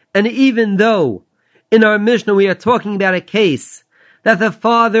kohen. And even though in our Mishnah we are talking about a case that the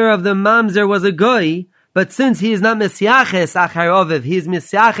father of the mamzer was a goy, but since he is not Mesiaches Achar Oviv, he is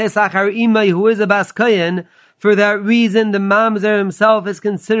Mesiaches Achar Imai, who is a Bas Kohen, for that reason the mamzer himself is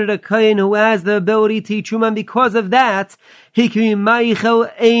considered a Kohen who has the ability to eat Truma, and because of that, he can be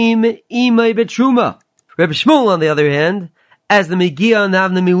Meichel Eim Imai B'Truma. Rabbi Shmuel, on the other hand, as the Megia and the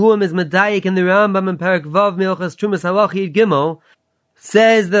Avnei Miluim is Medayik in the Rambam and Perek Vav Milchas Trumas Halacha Yud Gimel,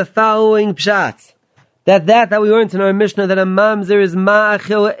 says the following pshat, that we learned in our Mishnah, that a mamzer is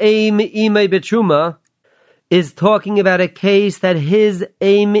Ma'achil Eim Imai B'Truma, is talking about a case that his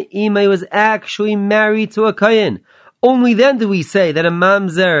Eim Imai was actually married to a Kohen. Only then do we say that a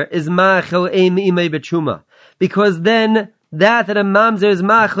mamzer is Ma'achil Eim Imai B'Truma. Because then, that a mamzer is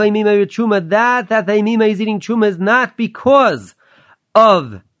Ma'achil Eim Imai B'Truma, that the Eim Imai is eating Truma is not because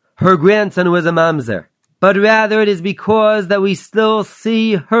of her grandson who is a mamzer, but rather it is because that we still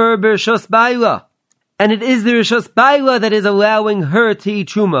see her B'Rishos Baila. And it is the Rishos Baila that is allowing her to eat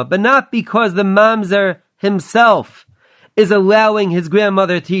Truma, but not because the mamzer himself is allowing his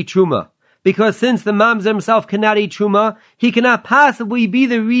grandmother to eat Truma. Because since the mamzer himself cannot eat Truma, he cannot possibly be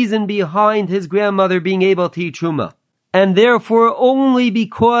the reason behind his grandmother being able to eat Truma. And therefore, only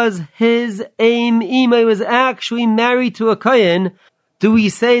because his Eim Imai was actually married to a Kohen, do we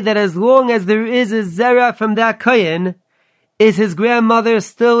say that as long as there is a Zera from that Kohen, is his grandmother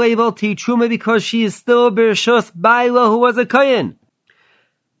still able to eat Truma because she is still B'Rishos Baila who was a Kohen.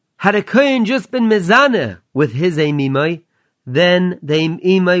 Had a Kohen just been mezaneh with his Eim Imai, then the Eim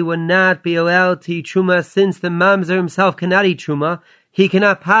Imai would not be allowed to eat Truma. Since the mamzer himself cannot eat Truma, he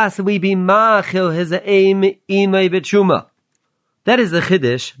cannot possibly be ma'achil his Eim Imai b'Truma. That is the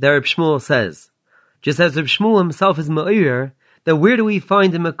chiddush that Reb Shmuel says. Just as Reb Shmuel himself is ma'ir, that where do we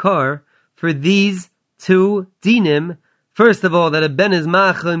find a makar for these two dinim? First of all, that a ben is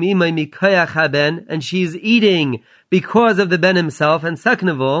ma'achil imai mikayach haben, and she's eating because of the ben himself. And second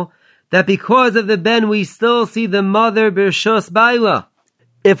of all, that because of the ben we still see the mother B'Rishos Baila.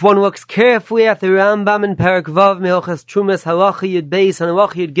 If one looks carefully at the Rambam in Perek Vav Milchas Trumas Halacha Yud Beis and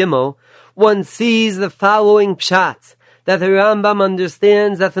Halacha Yud Gimel, one sees the following pshat, that the Rambam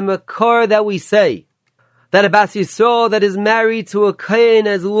understands that the makar that we say, that a Bas Yisrael that is married to a Kohen,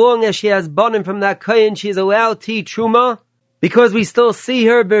 as long as she has banim from that Kohen, she is allowed to eat Truma, because we still see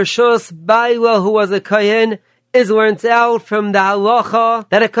her B'Rishos Baila, who was a Kohen, is learnt out from the halacha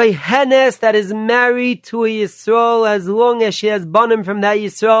that a kohenes that is married to a Yisrael, as long as she has banim from that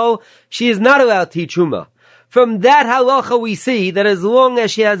Yisrael, she is not allowed to eat Truma. From that halacha we see that as long as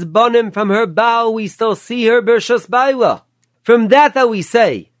she has banim from her Baal, we still see her B'Rishos Baila. From that we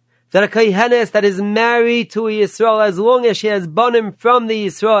say that a kohenes that is married to a Yisrael, as long as she has banim from the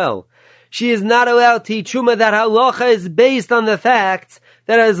Yisrael, she is not allowed to eat Truma. That halacha is based on the fact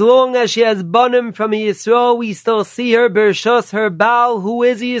that as long as she has banim from a Yisrael, we still see her B'Rishos, her Baal, who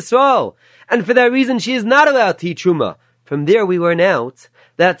is a Yisrael. And for that reason, she is not allowed to eat Truma. From there we learn out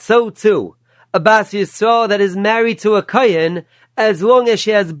that so too, a Bas Yisrael that is married to a Kohen, as long as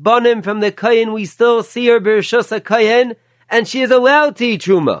she has banim from the Kohen, we still see her B'Rishos a Kohen, and she is allowed to eat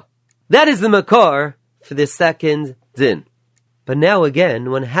Truma. That is the makar for the second din. But now again,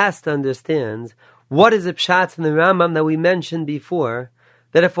 one has to understand what is the pshat in the Rambam that we mentioned before,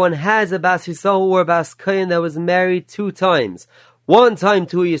 that if one has a Bas Yisrael or a Bas Kohen that was married 2 times, one time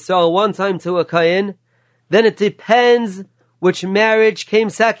to a Yisrael, one time to a Kohen, then it depends which marriage came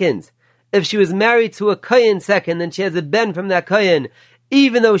second. If she was married to a Kohen second, then she has a ben from that Kohen.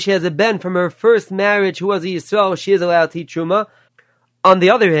 Even though she has a ben from her first marriage who was a Yisrael, she is allowed to eat Truma. On the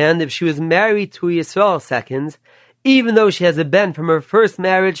other hand, if she was married to a Yisrael second, even though she has a ben from her first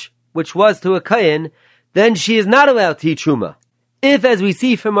marriage, which was to a Kohen, then she is not allowed to eat Truma. If, as we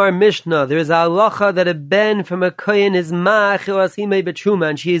see from our Mishnah, there is a halacha that a ben from a Kohen is ma'achil asimei b'truma,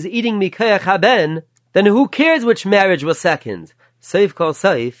 and she is eating mikayach haben, then who cares which marriage was second? Seif kol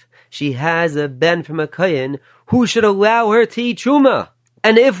seif, she has a ben from a Kohen who should allow her to eat Truma.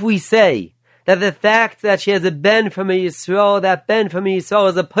 And if we say that the fact that she has a ben from a Yisrael, that ben from a Yisrael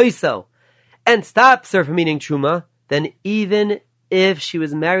is a paisel, and stops her from eating Truma, then even if she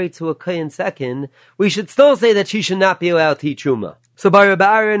was married to a Kohen second, we should still say that she should not be allowed to eat Truma. So by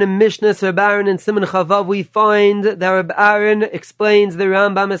Rabbi Aaron and Mishnah, Rabbi Aaron and Siman Chavav, we find that Rabbi Aaron explains the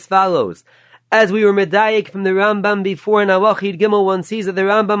Rambam as follows. As we were medayik from the Rambam before in Awachid Gimel, one sees that the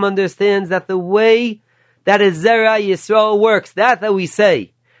Rambam understands that the way that a Zera Yisrael works, that we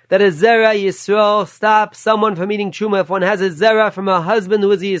say, that a Zera Yisrael stops someone from eating Truma. If one has a Zera from a husband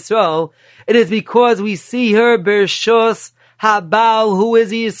who is a Yisrael, it is because we see her Bershus Habal who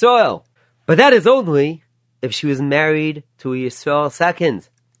is a Yisrael. But that is only if she was married to a Yisrael second.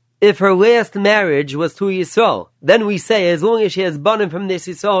 If her last marriage was to a Yisrael, then we say as long as she has banim from this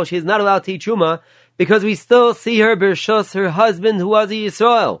Yisrael, she is not allowed to eat Truma, because we still see her Bershus, her husband who was a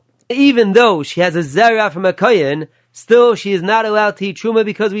Yisrael. Even though she has a Zera from a Kohen, still she is not allowed to eat Truma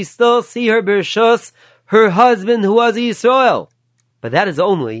because we still see her Bershus, her husband who was a Yisrael. But that is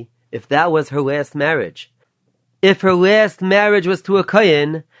only if that was her last marriage. If her last marriage was to a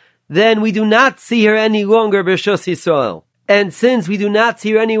Kohen, then we do not see her any longer Bershus Yisrael. And since we do not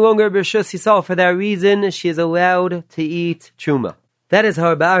see her any longer Bershus Yisrael, for that reason, she is allowed to eat Truma. That is how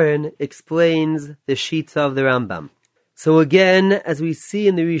Rabbi Aaron explains the Shita of the Rambam. So again, as we see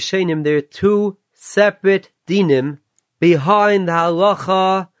in the Rishonim, there are two separate dinim behind the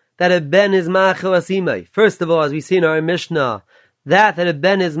halacha that a ben is machel asimai. First of all, as we see in our Mishnah, that a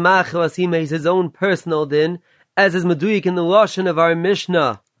ben is machel asimai is his own personal din, as is meduyik in the lashon of our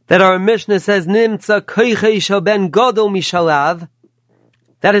Mishnah, that our Mishnah says, Nimtza koichei shel ben gadol mishalav.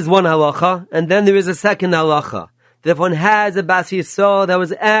 That is one halacha. And then there is a second halacha, that if one has a bas yisrael that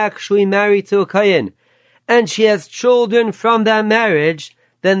was actually married to a kohen, and she has children from that marriage,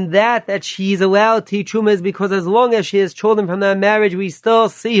 then that she's allowed to eat Truma is because as long as she has children from that marriage, we still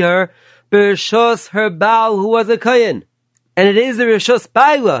see her Bershus, her Baal, who was a kohen. And it is the Rishus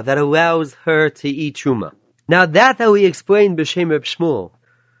Baila that allows her to eat Truma. Now that we explained B'Shem Reb Shmuel,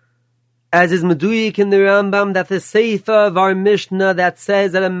 as is meduyik in the Rambam, that the Sefer of our Mishnah that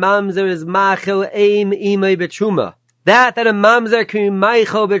says that a mamzer is machel eim imay b'truma, that a mamzer can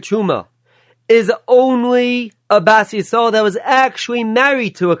machel b'truma, is only a bas yisrael that was actually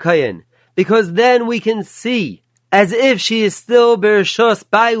married to a kohen, because then we can see as if she is still bershus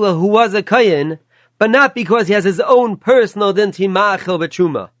baila who was a kohen, but not because he has his own personal din to machel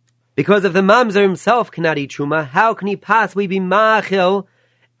b'truma. Because if the mamzer himself cannot eat truma, how can he possibly be machel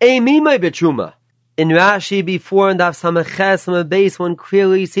Eimimai b'truma? In Rashi, before in Daf Samaches on the base, one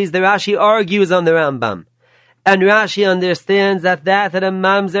clearly sees the Rashi argues on the Rambam, and Rashi understands that a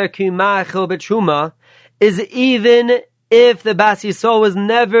mamzer kimachel b'truma is even if the bas yisrael was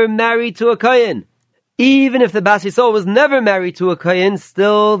never married to a kohen. Even if the bas yisrael was never married to a kohen,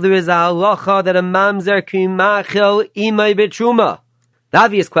 still there is a halacha that a mamzer kimachel imai b'truma. The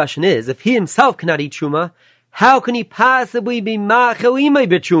obvious question is, if he himself cannot eat truma, how can he possibly be machel imay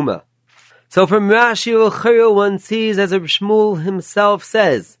b'truma? So from Rashi L'chayil one sees, as Reb Shmuel himself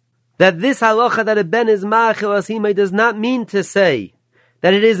says, that this halacha that a ben is machel imay does not mean to say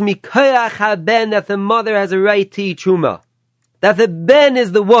that it is mikoyach ha-ben that the mother has a right to eat truma. That the ben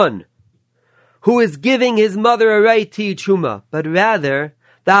is the one who is giving his mother a right to eat truma, but rather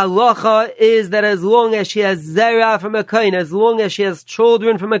the halacha is that as long as she has zera from a kohen, as long as she has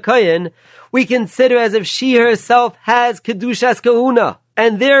children from a kohen, we consider as if she herself has kedushas kahuna,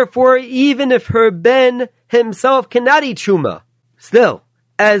 and therefore even if her ben himself cannot eat truma, still,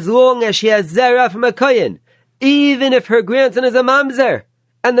 as long as she has zera from a kohen, even if her grandson is a mamzer,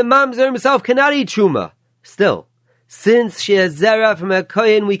 and the mamzer himself cannot eat truma, still, since she has zera from a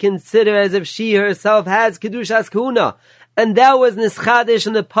kohen, we consider as if she herself has kedushas kahuna. And that was nischadish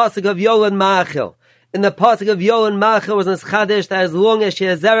in the pasuk of Yolan Machel. In the pasuk of Yolan Machel was nischadish that as long as she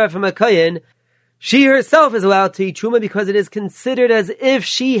has zera from a kohen, she herself is allowed to eat truma because it is considered as if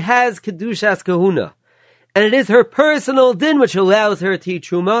she has kedushas kahuna, and it is her personal din which allows her to eat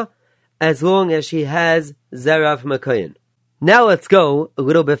truma as long as she has zera from a kohen. Now let's go a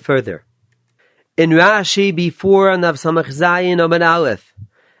little bit further. In Rashi, before Nav Samach Zayin Amud Aleph,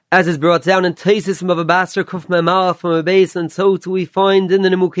 as is brought down in Taisis from Bava Basra Kuf Memal from a base, and so too we find in the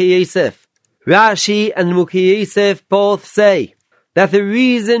Nemukei Yosef. Rashi and Nemukei Yosef both say that the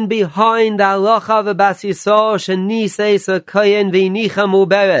reason behind the halacha of a bas yisrael sheniseis a kohen veinicha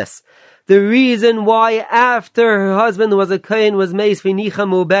muberes, the reason why after her husband was a kohen was meis veinicha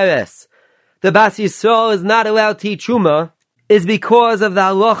muberes, the bas yisrael is not allowed to eat truma, is because of the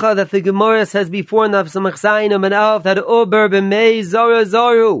halacha that the Gemara says before in Nav Samach Zayin Amud Aleph that uber b'mei zara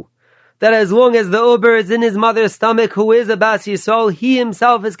zaru, that as long as the uber is in his mother's stomach, who is a bas yisrael, he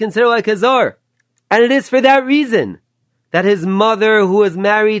himself is considered like a zar, and it is for that reason that his mother, who is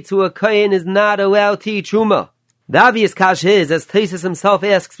married to a kohen, is not allowed to eat truma. The obvious kasha is, as Taisus himself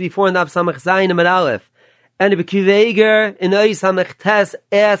asks before in the Samach Zayin Amud Aleph, and the Bekiveiger in Oy Samach Tes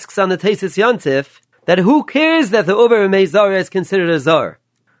asks on the Taisus Yontif, that who cares that the Uber Meizara is considered a Zar?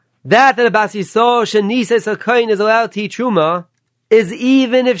 That a Bas Yisrael Shenises HaKoyin is allowed to eat Truma is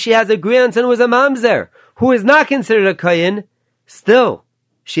even if she has a grandson who is a Mamzer, who is not considered a Koyin, still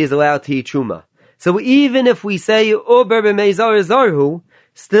she is allowed to eat Truma. So even if we say Uber Meizara Zarhu,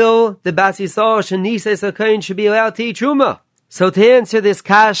 still the Bas Yisrael Shenises HaKoyin should be allowed to eat Truma. So to answer this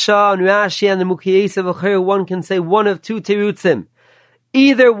kasha on Rashi and the Mukiyesa, one can say one of two terutzim.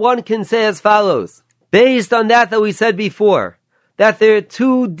 Either one can say as follows, based on that we said before, that there are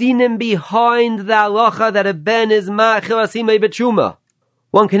two dinim behind the halacha that a ben is ma'achil asimei b'truma.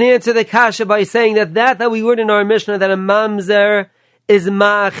 One can answer the kasha by saying that we learned in our Mishnah that a mamzer is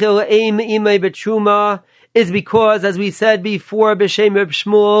ma'achil eim imei b'truma is because, as we said before, b'shem Reb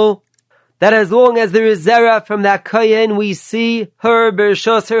Shmuel, that as long as there is zera from that kohen, we see her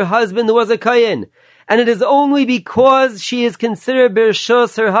b'rshos, her husband who was a kohen. And it is only because she is considered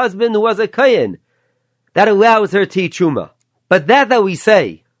b'rshos, her husband who was a kohen, that allows her to eat truma. But that we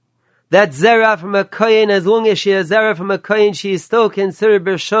say, that zera from a kohen, as long as she has zera from a kohen, she is still considered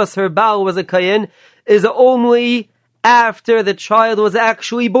b'rshos, her baal was a kohen, is only after the child was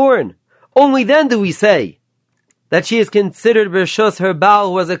actually born. Only then do we say that she is considered b'rshos, her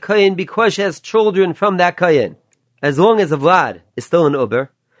baal was a kohen, because she has children from that kohen. As long as a vlad is still an uber,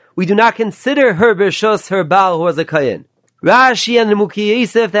 we do not consider her b'rshos, her baal who was a kohen. Rashi and the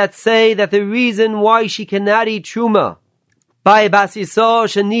Mukiyesef that say that the reason why she cannot eat truma by Bas Yisrael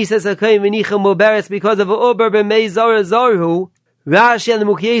Shenises HaKoyin V'nichel Muberes because of Uber B'mei Zara Zarhu, Rashi and the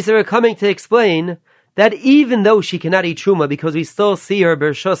Mukiyesef are coming to explain that even though she cannot eat truma, because we still see her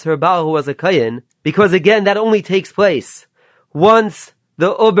b'rshos, her baal who was a kohen, because again that only takes place once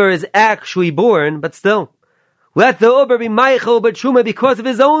the uber is actually born, but still, let the uber be meichel b'truma because of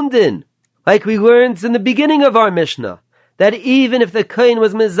his own din, like we learned in the beginning of our Mishnah, that even if the kohen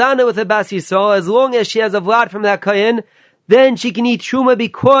was mezana with a Bas Yisrael, as long as she has a vlad from that kohen, then she can eat truma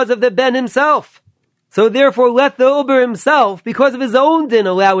because of the ben himself. So therefore, let the uber himself, because of his own din,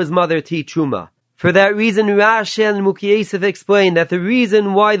 allow his mother to eat truma. For that reason, Rashi and Mukiyesef explain that the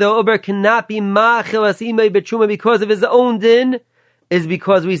reason why the uber cannot be ma'achil asimei b'truma because of his own din is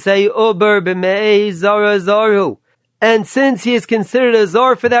because we say uber b'mei zara zaru. And since he is considered a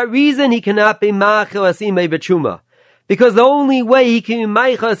zar, for that reason he cannot be ma'achil asimei b'truma. Because the only way he can be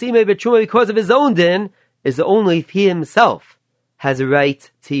ma'achil asimei b'truma because of his own din is only if he himself has a right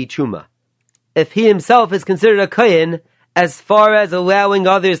to eat truma. If he himself is considered a kohen, as far as allowing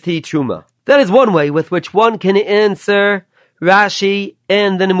others to eat truma. That is one way with which one can answer Rashi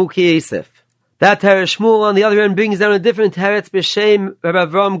and the Mukiyesef. That Teretz Shmuel, on the other hand, brings down a different teretz b'shem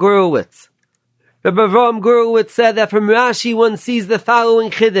Rabbi Avram Gurewitz. Rabbi Avram Gurewitz said that from Rashi one sees the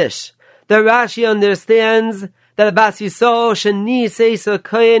following chiddush. That Rashi understands that a Bas Yisrael Shenises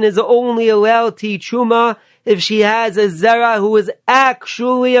HaKoyin is only allowed to eat truma if she has a zera who is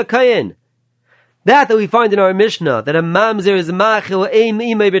actually a kohen. That we find in our Mishnah, that a mamzer is ma'achil eim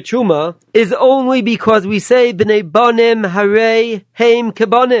imei b'truma, is only because we say b'nei banim harei heim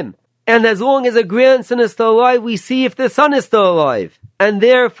kebanim. And as long as a grandson is still alive, we see if the son is still alive. And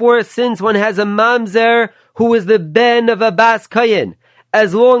therefore, since one has a mamzer who is the ben of a bas kohen,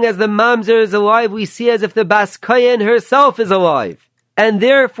 as long as the mamzer is alive, we see as if the bas kohen herself is alive. And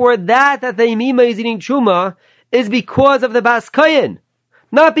therefore, that the imima is eating truma is because of the bas kohen,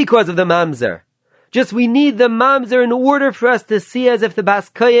 not because of the mamzer. Just we need the mamzer in order for us to see as if the Bas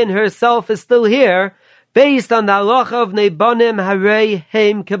Kohen herself is still here, based on the halacha of Nebanim Harei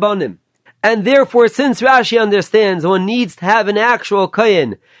Heim Kebanim. And therefore, since Rashi understands one needs to have an actual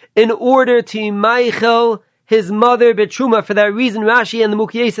Kohen in order to meichel his mother Betruma, for that reason Rashi and the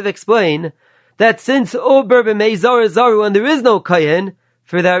Mukiyesef explain that since Ober b'mei zara zaru and there is no Kohen,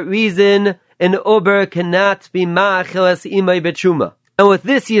 for that reason an Ober cannot be ma'achel as imay Betruma. And with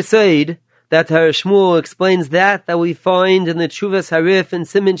this Yesod, that Teretz Shmuel explains that we find in the Tshuvas Harif in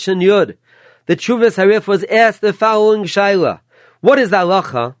Siman Shin Yud. The Tshuvas Harif was asked the following shaila: what is the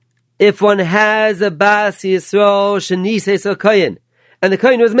halacha if one has a Bas Yisrael Shenises HaKoyin, and the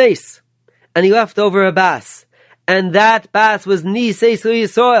Kohen was mace, and he left over a Bas, and that Bas was Nises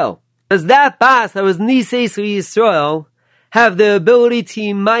Yisrael? Does that Bas that was Nises Yisrael have the ability to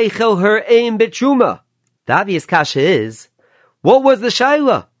meichel her aim betruma? The obvious kasha is, what was the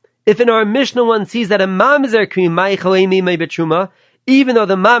shaila? If in our Mishnah one sees that a mamzer can be meichel aim imay betruma, even though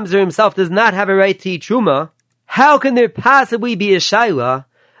the mamzer himself does not have a right to eat truma, how can there possibly be a shaila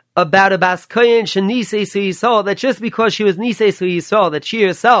about a bas kohen shenises Yisrael that just because she was nises Yisrael, that she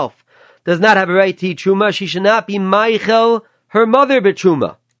herself does not have a right to eat truma, she should not be meichel her mother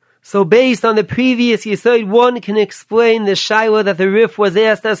b'truma. So based on the previous Yesod, one can explain the shaila that the Rif was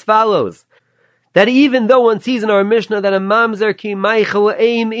asked as follows. That even though one sees in our Mishnah that a mamzer ki meichel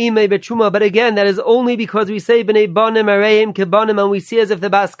eim imei b'truma, but again, that is only because we say b'nei banim areim kebanim, and we see as if the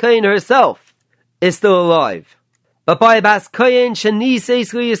Bas Kayin herself is still alive. But by Bas Kayin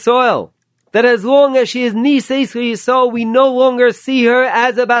sheniseis Yisrael, that as long as she is niseis Yisrael, we no longer see her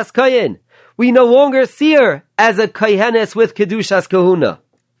as a Bas Kayin. We no longer see her as a Kohenes with Kedushas Kahuna.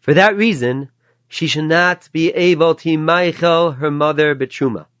 For that reason, she should not be able to meichel her mother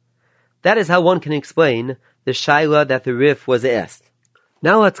b'truma. That is how one can explain the shaila that the Rif was asked.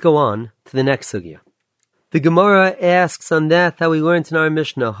 Now let's go on to the next sugya. The Gemara asks on that we learned in our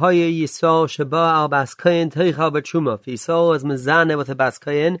Mishnah, Haya Yisrael sheba al Bas Kayin teichal b'truma. If Yisrael is mezaneh with a Bas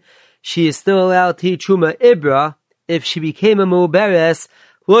Kayin, she is still allowed to eat truma ibra. If she became a mu'beres,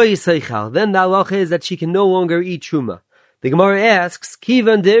 lo yiseichal. Then the halacha is that she can no longer eat truma. The Gemara asks,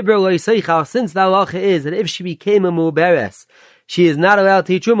 Kivan de ibra lo yiseichal, since the halacha is that if she became a mu'beres, she is not allowed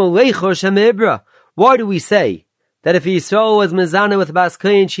to eat truma, leichosh ibra. Why do we say that if Yisrael was mezaneh with Bas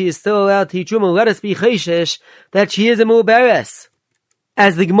Kayin, she is still allowed to eat truma? Let us be chayshish that she is a mu'beres.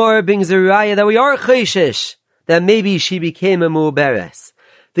 As the Gemara brings a raya that we are chayshish that maybe she became a mu'beres.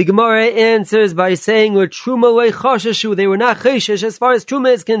 The Gemara answers by saying, "With truma leichashashu, they were not chayshish as far as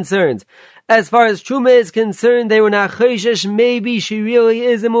truma is concerned. As far as truma is concerned, they were not chayshish. Maybe she really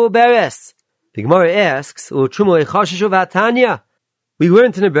is a mu'beres." The Gemara asks, "Truma leichashashu v'atanya." We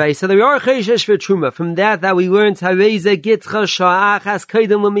learned in the Brayso that we are chayshish for truma. From that we learned hareza gitcha sha'achas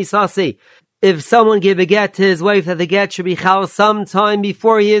kaidem l'misasi. If someone gave a get to his wife, that the get should be chal sometime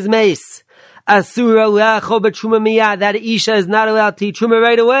before he is mace. Asura le'achol b'truma miyad, that Isha is not allowed to eat truma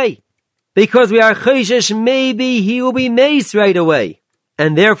right away. Because we are chayshish, maybe he will be mace right away.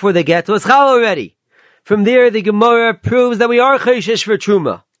 And therefore the get was chal already. From there the Gemara proves that we are chayshish for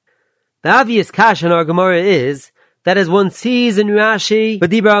truma. The obvious kash in our Gemara is that as one sees in Rashi, that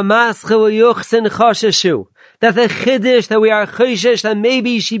the chiddush that we are chayshish, that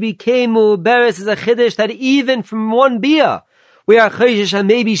maybe she became mu'beres, is a chiddush that even from one bia, we are chayshish, and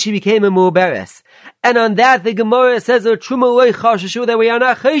maybe she became a mu'beres. And on that, the Gemara says, that we are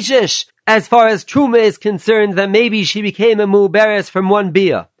not chayshish, as far as truma is concerned, that maybe she became a mu'beres from one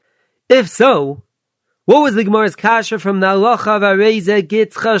bia. If so, what was the Gemara's kasha from the halacha of hareza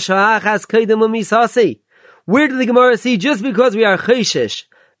gitcha sha'achas kaidem l'misasi? Where did the Gemara see, just because we are chayshish,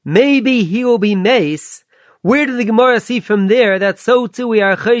 maybe he will be mace? Where did the Gemara see from there that so too we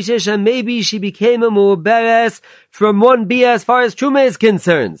are chayshish, and maybe she became a mu'beres from one bia as far as truma is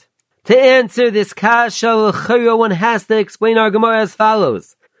concerned? To answer this kasha l'chayra, one has to explain our Gemara as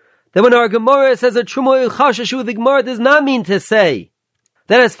follows. That when our Gemara says a truma l'chashashu, the Gemara does not mean to say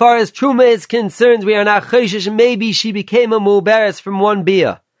that as far as truma is concerned, we are not chayshish, maybe she became a mu'beres from one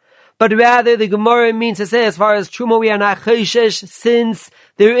bia. But rather, the Gemara means to say, as far as truma, we are not chayshish, since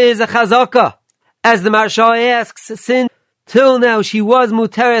there is a chazaka. As the Marshal asks, since till now she was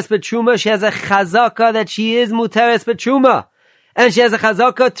muteres b'truma, she has a chazaka that she is muteres b'truma. And she has a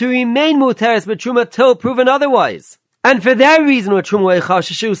chazaka to remain muteres b'truma till proven otherwise. And for that reason, with truma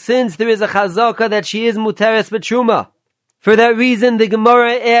leichashashu, since there is a chazaka that she is muteres b'truma. For that reason, the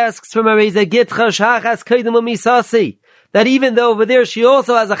Gemara asks from hareza gitcha sha'achas kaidem l'misasi, that even though over there she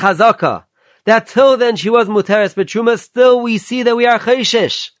also has a chazaka, that till then she was muteres b'truma, still we see that we are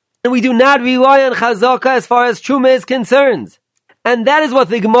chayshish. And we do not rely on chazaka as far as truma is concerned. And that is what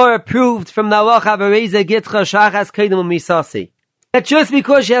the Gemara proved from the halacha of hareza gitcha sha'achas kaidem l'misasi. That just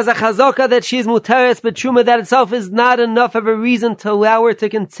because she has a chazaka that she is muteres b'truma, that itself is not enough of a reason to allow her to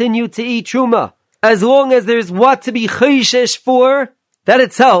continue to eat truma. As long as there's what to be chayshish for, that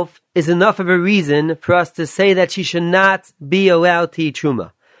itself is enough of a reason for us to say that she should not be allowed to eat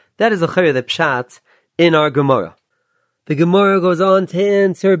truma. That is the pshat in our Gemara. The Gemara goes on to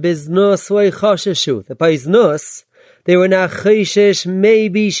answer biznus leichashashu, that by znus they were not chayshish,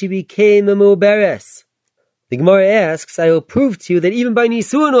 maybe she became a mu'beres. The Gemara asks, I will prove to you that even by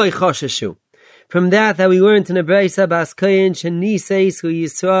nisuan leichashashu. From that we learned in the Brayso Bas Kayin sheniseis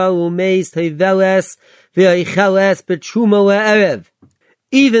Yisrael umeis teveles v'yicheles b'truma le'erev.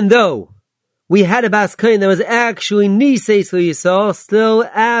 Even though we had a Bas Kayin that was actually niseis Yisrael, still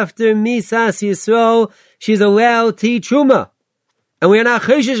after misas Yisrael, she's allowed to eat truma. And we are not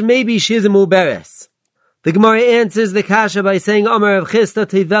chayshish, maybe she is a mu'beres. The Gemara answers the kasha by saying, Amar Rav Chisda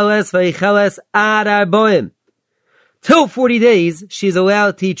teveles v'yicheles ad arboim. Till 40 days, she's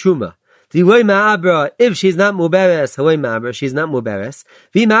allowed to eat truma. If she's not mu'beres, she's not mu'beres.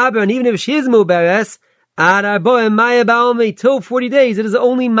 And even if she is mu'beres, Ad arboim maya ba'oma, till 40 days, it is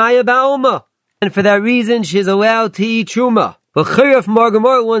only maya ba'oma. And for that reason, she is allowed to eat truma. But Chayra from our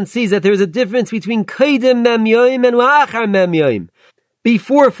Gemara, one sees that there is a difference between Kaidem Mem Yoim and Wa'achar Mem Yoim.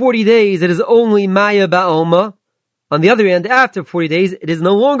 Before 40 days, it is only Maya Ba'oma. On the other hand, after 40 days, it is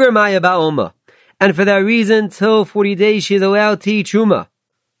no longer Maya Ba'oma. And for that reason, till 40 days, she is allowed to eat Truma.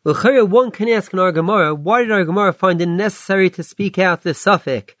 L'chayra, one can ask in our Gemara, why did our Gemara find it necessary to speak out this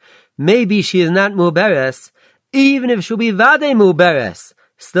suffix? Maybe she is not Muberes, even if she'll be Vade Muberes.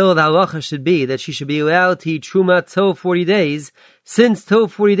 Still, the halacha should be that she should be allowed to eat truma till 40 days, since till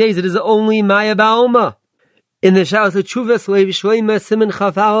 40 days it is only maya ba'oma. In the Shalos of Tshuvas Leiv Shloima Siman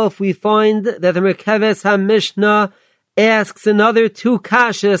Chaf Aleph, we find that the Merkeves HaMishnah asks another two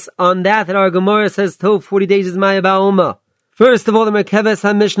kashas on that our Gemara says till 40 days is maya ba'oma. First of all, the Merkeves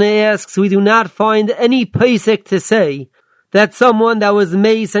HaMishnah asks, we do not find any pesek to say that someone that was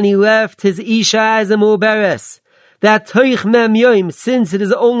mace and he left his isha as a muberes, that Toich Mem Yoim, since it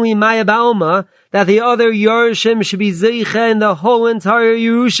is only Maya Ba'oma, that the other Yerushim should be Zeicha in the whole entire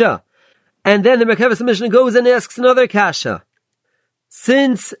Yerusha. And then the Merkeves Mishnah goes and asks another kasha.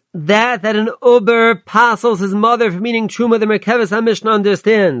 Since that an Uber passes his mother from eating Truma, the Merkeves Mishnah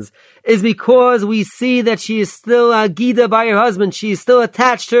understands, is because we see that she is still Agida by her husband, she is still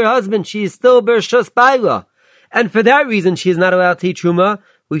attached to her husband, she is still Bershus Baila. And for that reason she is not allowed to eat Truma.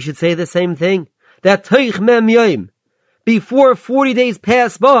 We should say the same thing. That Toich Mem Yoim, before 40 days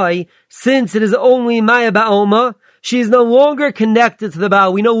pass by, since it is only Maya Ba'oma, she is no longer connected to the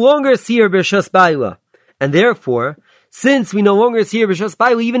Baal. We no longer see her B'Shas Baila. And therefore, since we no longer see her B'Shas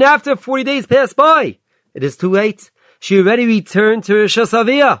Baila, even after 40 days pass by, it is too late. She already returned to Rishas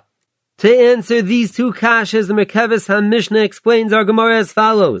Aviyah. To answer these two kashas, the Merkeves HaMishnah explains our Gemara as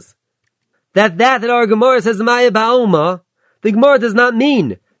follows. That our Gemara says Maya Ba'oma, the Gemara does not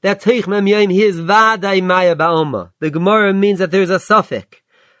mean that Teich Mem Yom he is Vadai Maya Ba'oma. The Gemara means that there is a suffix.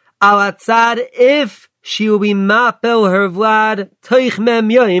 Al Atzad, if she will be Mapel her Vlad Teich Mem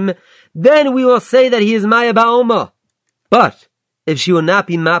Yom, then we will say that he is Maya Ba'oma. But if she will not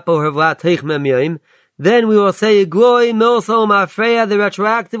be Mapel her Vlad Teich Mem Yom, then we will say Gloi Milso Mafreya, that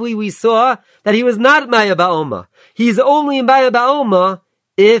retroactively we saw that he was not Maya Ba'oma. He is only Maya Ba'oma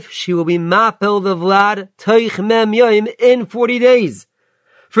if she will be Mapel the Vlad Teich Mem Yom in 40 days.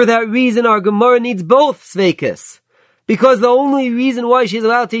 For that reason, our Gemara needs both sveikas. Because the only reason why she's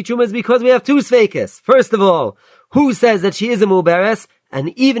allowed to eat truma is because we have two sveikas. First of all, who says that she is a muberes?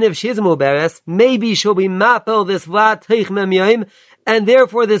 And even if she is a muberes, maybe she'll be mapel this vlad teich mem yoim, and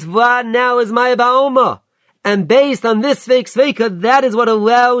therefore this vlad now is maya ba'oma. And based on this sveika, that is what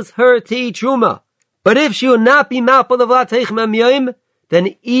allows her to eat truma. But if she will not be mapel the vlad teich mem yoim,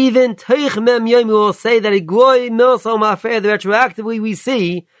 then even Teich Mem Yom will say that Igloi Milso Mafer, retroactively we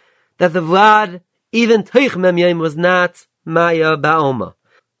see that the Vlad, even Teich Mem Yom was not Maya Ba'oma.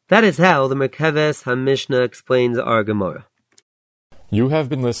 That is how the Merkeves HaMishnah explains our Gemara. You have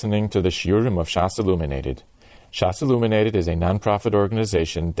been listening to the Shiurim of Shas Illuminated. Shas Illuminated is a non-profit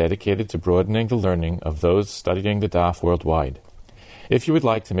organization dedicated to broadening the learning of those studying the Daf worldwide. If you would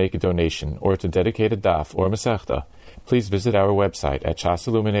like to make a donation or to dedicate a Daf or Masechta, please visit our website at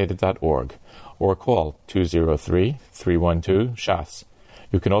shasilluminated.org or call 203-312-SHAS.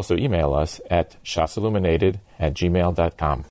 You can also email us at shasilluminated@gmail.com.